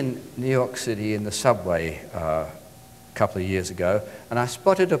traveling in New York City in the subway a couple of years ago, and I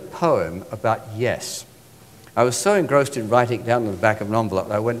spotted a poem about yes. I was so engrossed in writing it down on the back of an envelope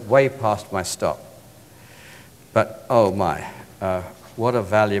that I went way past my stop. But oh my, what a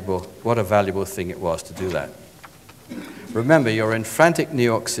valuable thing it was to do that. Remember, you're in frantic New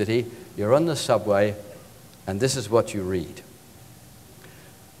York City, you're on the subway, and this is what you read.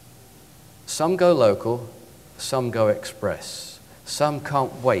 Some go local, some go express. Some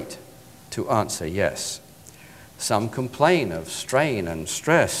can't wait to answer yes. Some complain of strain and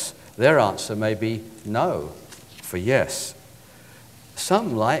stress. Their answer may be no for yes.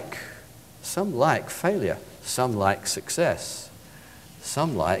 Some like failure. Some like success.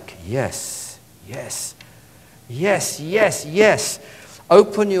 Some like yes, yes, yes, yes, yes.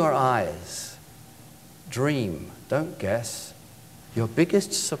 Open your eyes. Dream, don't guess. Your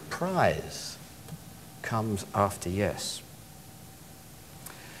biggest surprise comes after yes.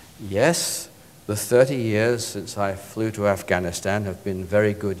 Yes, the 30 years since I flew to Afghanistan have been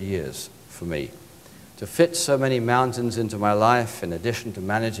very good years for me. To fit so many mountains into my life, in addition to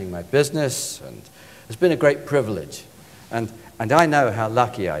managing my business, and it's been a great privilege. And I know how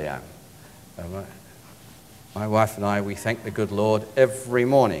lucky I am. My wife and I, we thank the good Lord every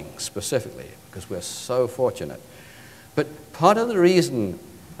morning, specifically, because we're so fortunate. But part of the reason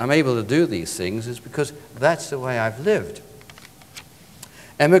I'm able to do these things is because that's the way I've lived.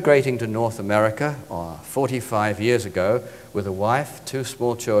 Emigrating to North America 45 years ago with a wife, 2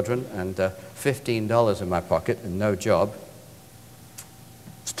 small children, and $15 in my pocket and no job.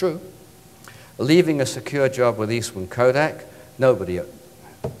 It's true. Leaving a secure job with Eastman Kodak. Nobody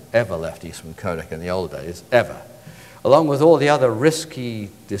ever left Eastman Kodak in the old days, ever. Along with all the other risky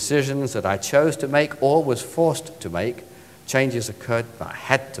decisions that I chose to make or was forced to make, changes occurred, but I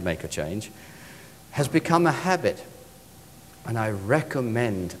had to make a change, has become a habit. And I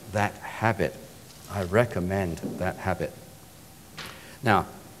recommend that habit. I recommend that habit. Now,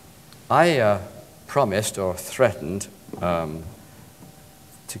 I promised or threatened to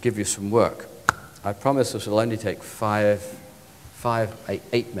give you some work. I promise this will only take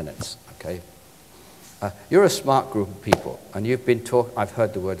 8 minutes, okay? You're a smart group of people, and you've been I've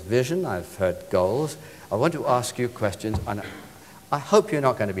heard the word vision, I've heard goals. I want to ask you questions, and I hope you're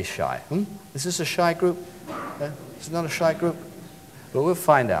not going to be shy. Is this a shy group? Is it not a shy group? Well, we'll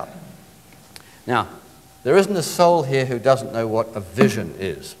find out. Now, There isn't a soul here who doesn't know what a vision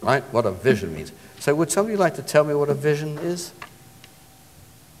is, right? What a vision means. So would somebody like to tell me what a vision is?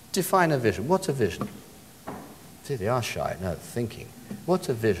 Define a vision. What's a vision? See, they are shy. No, thinking. What's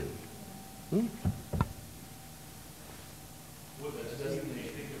a vision? Hmm? Well, that doesn't make you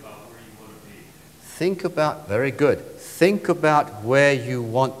think about where you want to be. Think about, very good. Think about where you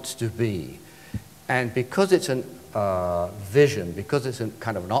want to be. And because it's a vision, because it's a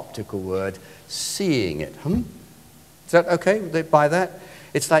kind of an optical word, seeing it. Is that okay? Would they buy that?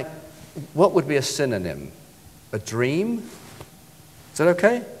 It's like, what would be a synonym? A dream? Is that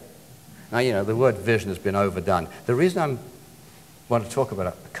okay? Now, you know, the word vision has been overdone. The reason I want to talk about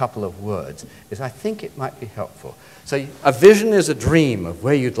a couple of words is I think it might be helpful. So a vision is a dream of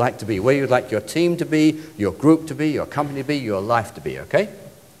where you'd like to be, where you'd like your team to be, your group to be, your company to be, your life to be, okay?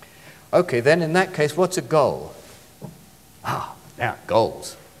 Okay, then in that case, what's a goal? Now,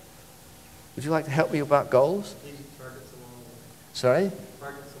 goals. Would you like to help me about goals? Targets along the way. Sorry?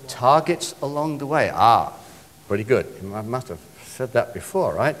 Targets along the way. Targets along the way. Pretty good. I must have said that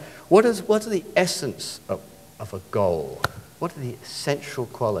before, right? What is the essence of a goal? What are the essential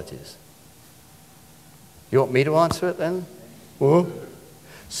qualities? You want me to answer it then?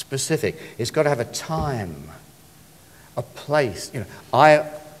 Specific. It's got to have a time, a place.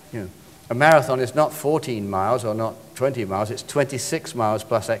 A marathon is not 14 miles or not 20 miles. It's 26 miles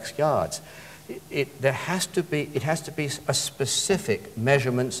plus X yards. It has to be a specific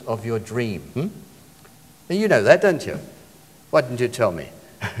measurements of your dream. And you know that, don't you? Why didn't you tell me?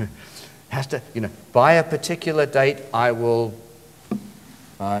 Has to, by a particular date, I will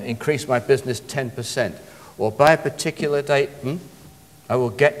increase my business 10%. Or by a particular date, I will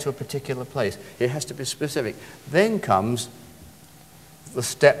get to a particular place. It has to be specific. Then comes the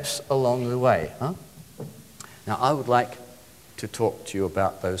steps along the way. Now, I would like to talk to you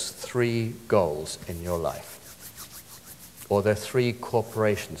about those 3 goals in your life. Or the 3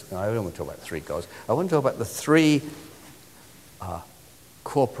 corporations. No, I don't want to talk about 3 goals. I want to talk about the 3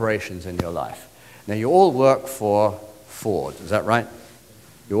 corporations in your life. Now, you all work for Ford, is that right?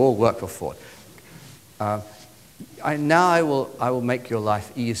 You all work for Ford. I will make your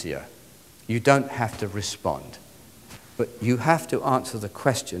life easier. You don't have to respond, but you have to answer the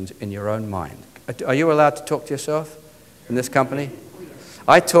questions in your own mind. Are you allowed to talk to yourself in this company?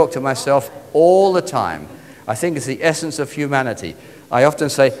 I talk to myself all the time. I think it's the essence of humanity. I often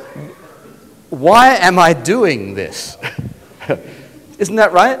say, why am I doing this? Isn't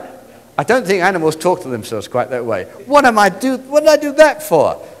that right? I don't think animals talk to themselves quite that way. What did I do that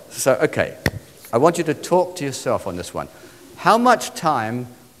for? So, okay, I want you to talk to yourself on this one. How much time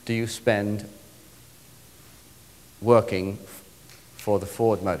do you spend working for the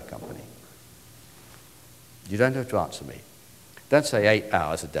Ford Motor Company? You don't have to answer me. Don't say 8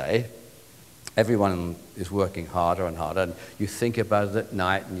 hours a day. Everyone is working harder and harder, and you think about it at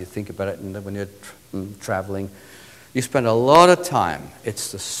night, and you think about it when you're traveling. You spend a lot of time.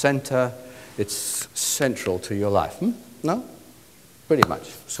 It's the center, it's central to your life. No? Pretty much.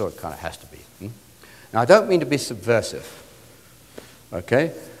 So it kind of has to be. Now, I don't mean to be subversive.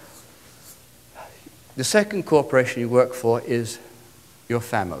 Okay? The second corporation you work for is your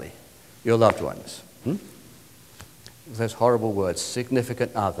family, your loved ones. Those horrible words,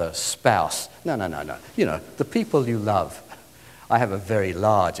 significant other, spouse. No. The people you love. I have a very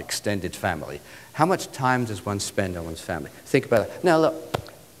large, extended family. How much time does one spend on one's family? Think about it. Now, look,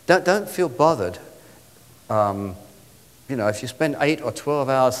 don't feel bothered. If you spend 8 or 12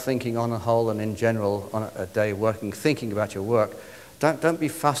 hours thinking on a whole and in general on a day working, thinking about your work, don't be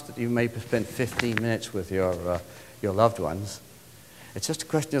fussed that you may spend 15 minutes with your loved ones. It's just a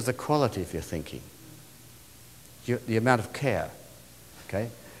question of the quality of your thinking, the amount of care. Okay?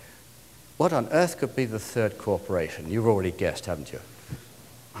 What on earth could be the third corporation? You've already guessed, haven't you?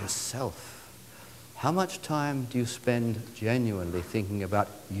 Yourself. How much time do you spend genuinely thinking about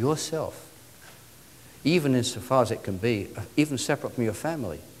yourself? Even insofar as it can be, even separate from your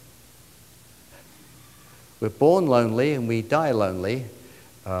family. We're born lonely and we die lonely.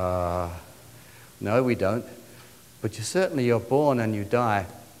 No, we don't. But you're born and you die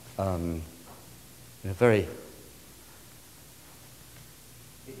in a very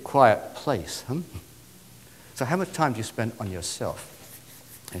quiet place. So how much time do you spend on yourself?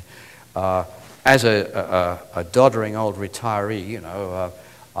 As a doddering old retiree,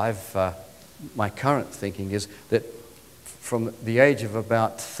 my current thinking is that from the age of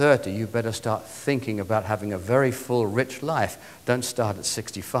about 30, you better start thinking about having a very full, rich life. Don't start at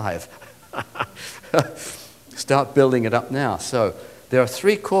 65. Start building it up now. So there are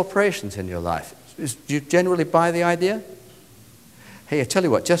 3 corporations in your life. Do you generally buy the idea? Hey, I tell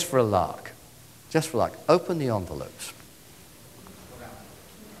you what, just for a lark, Just for luck, open the envelopes.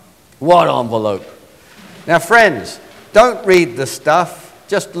 What envelope? Now, friends, don't read the stuff.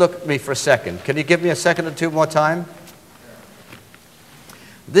 Just look at me for a second. Can you give me a second or two more time?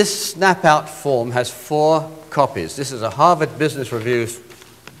 This snap-out form has 4 copies. This is a Harvard Business Review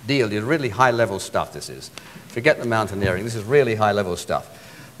deal. It's really high-level stuff, this is. Forget the mountaineering. This is really high-level stuff.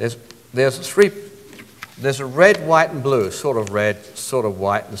 There's a red, white, and blue, sort of red, sort of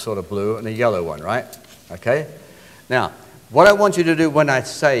white, and sort of blue, and a yellow one, right? Okay? Now, what I want you to do when I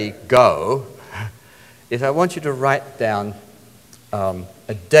say go is I want you to write down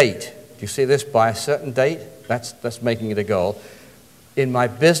a date. Do you see this? By a certain date? That's making it a goal. In my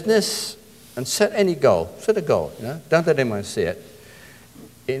business, and set any goal. Set a goal, you know? Don't let anyone see it.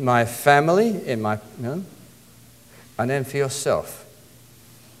 In my family, in my, you know? And then for yourself.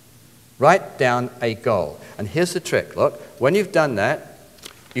 Write down a goal. And here's the trick. Look, when you've done that,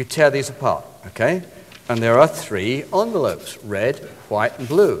 you tear these apart, okay? And there are 3 envelopes, red, white, and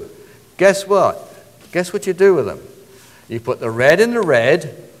blue. Guess what? Guess what you do with them? You put the red in the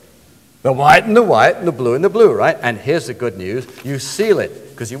red, the white in the white, and the blue in the blue, right? And here's the good news. You seal it,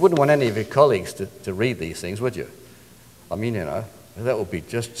 because you wouldn't want any of your colleagues to read these things, would you? I mean, you know, that would be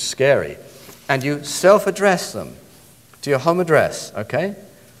just scary. And you self-address them to your home address, okay?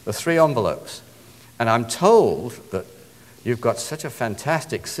 The 3 envelopes. And I'm told that you've got such a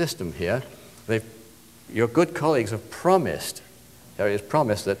fantastic system here. Your good colleagues have promised, there is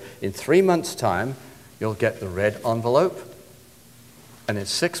promised that in 3 months' time, you'll get the red envelope, and in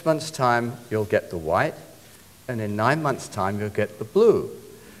 6 months' time, you'll get the white, and in 9 months' time, you'll get the blue.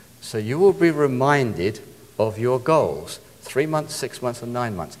 So you will be reminded of your goals, 3 months, 6 months, and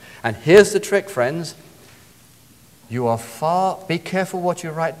 9 months. And here's the trick, friends. Be careful what you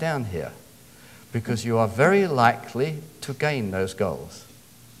write down here, because you are very likely to gain those goals.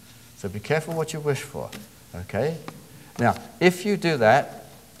 So be careful what you wish for, okay? Now, if you do that,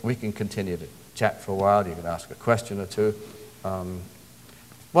 we can continue to chat for a while. You can ask a question or two.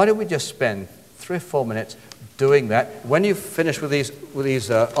 Why don't we just spend 3 or 4 minutes doing that? When you finish with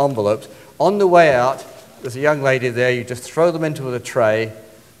these envelopes, on the way out, there's a young lady there. You just throw them into the tray,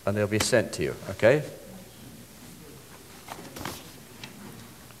 and they'll be sent to you, okay?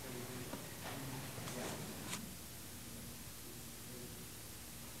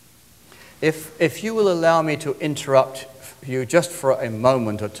 If you will allow me to interrupt you just for a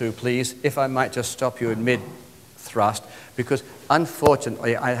moment or two, please, if I might just stop you in mid-thrust, because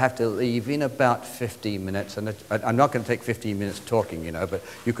unfortunately I have to leave in about 15 minutes, and I'm not going to take 15 minutes talking, you know, but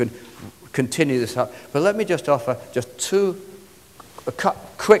you can continue this up. But let me just offer just 2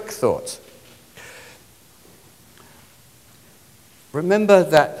 quick thoughts. Remember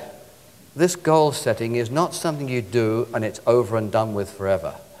that this goal setting is not something you do and it's over and done with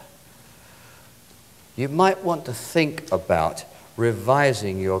forever. You might want to think about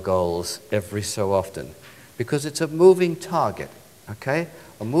revising your goals every so often, because it's a moving target, okay?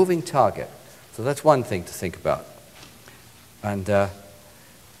 A moving target. So that's one thing to think about. And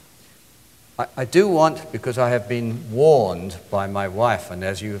I do want, because I have been warned by my wife, and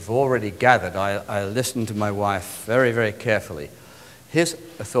as you've already gathered, I listened to my wife very, very carefully. Here's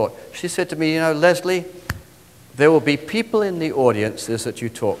a thought. She said to me, you know, Leslie, there will be people in the audiences that you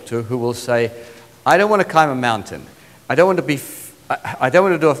talk to who will say, I don't want to climb a mountain. I don't want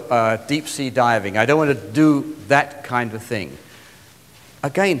to do deep sea diving. I don't want to do that kind of thing.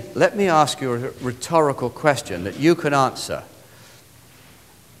 Again, let me ask you a rhetorical question that you can answer.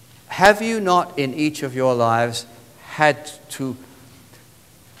 Have you not in each of your lives had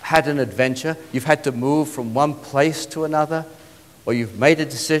an adventure? You've had to move from one place to another, or you've made a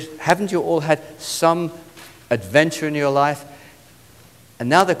decision. Haven't you all had some adventure in your life? And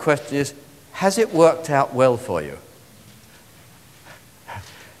now the question is, has it worked out well for you?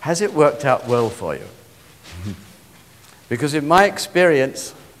 Has it worked out well for you? Because in my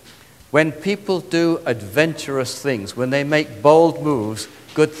experience, when people do adventurous things, when they make bold moves,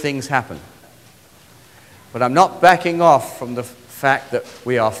 good things happen. But I'm not backing off from the fact that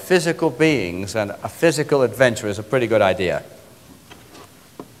we are physical beings, and a physical adventure is a pretty good idea.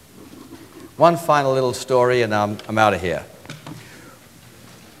 One final little story, and I'm out of here.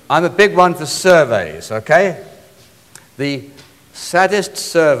 I'm a big one for surveys, okay? The saddest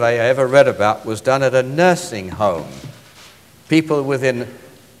survey I ever read about was done at a nursing home. People within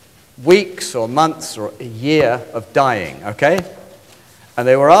weeks or months or a year of dying, okay? And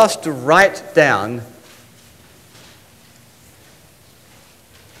they were asked to write down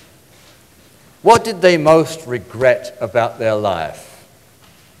what did they most regret about their life.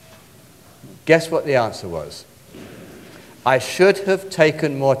 Guess what the answer was? I should have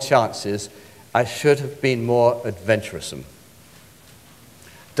taken more chances I should have been more adventuresome.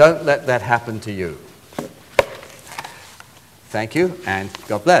 Don't let that happen to you. Thank you, and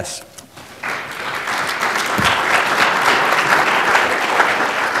God bless.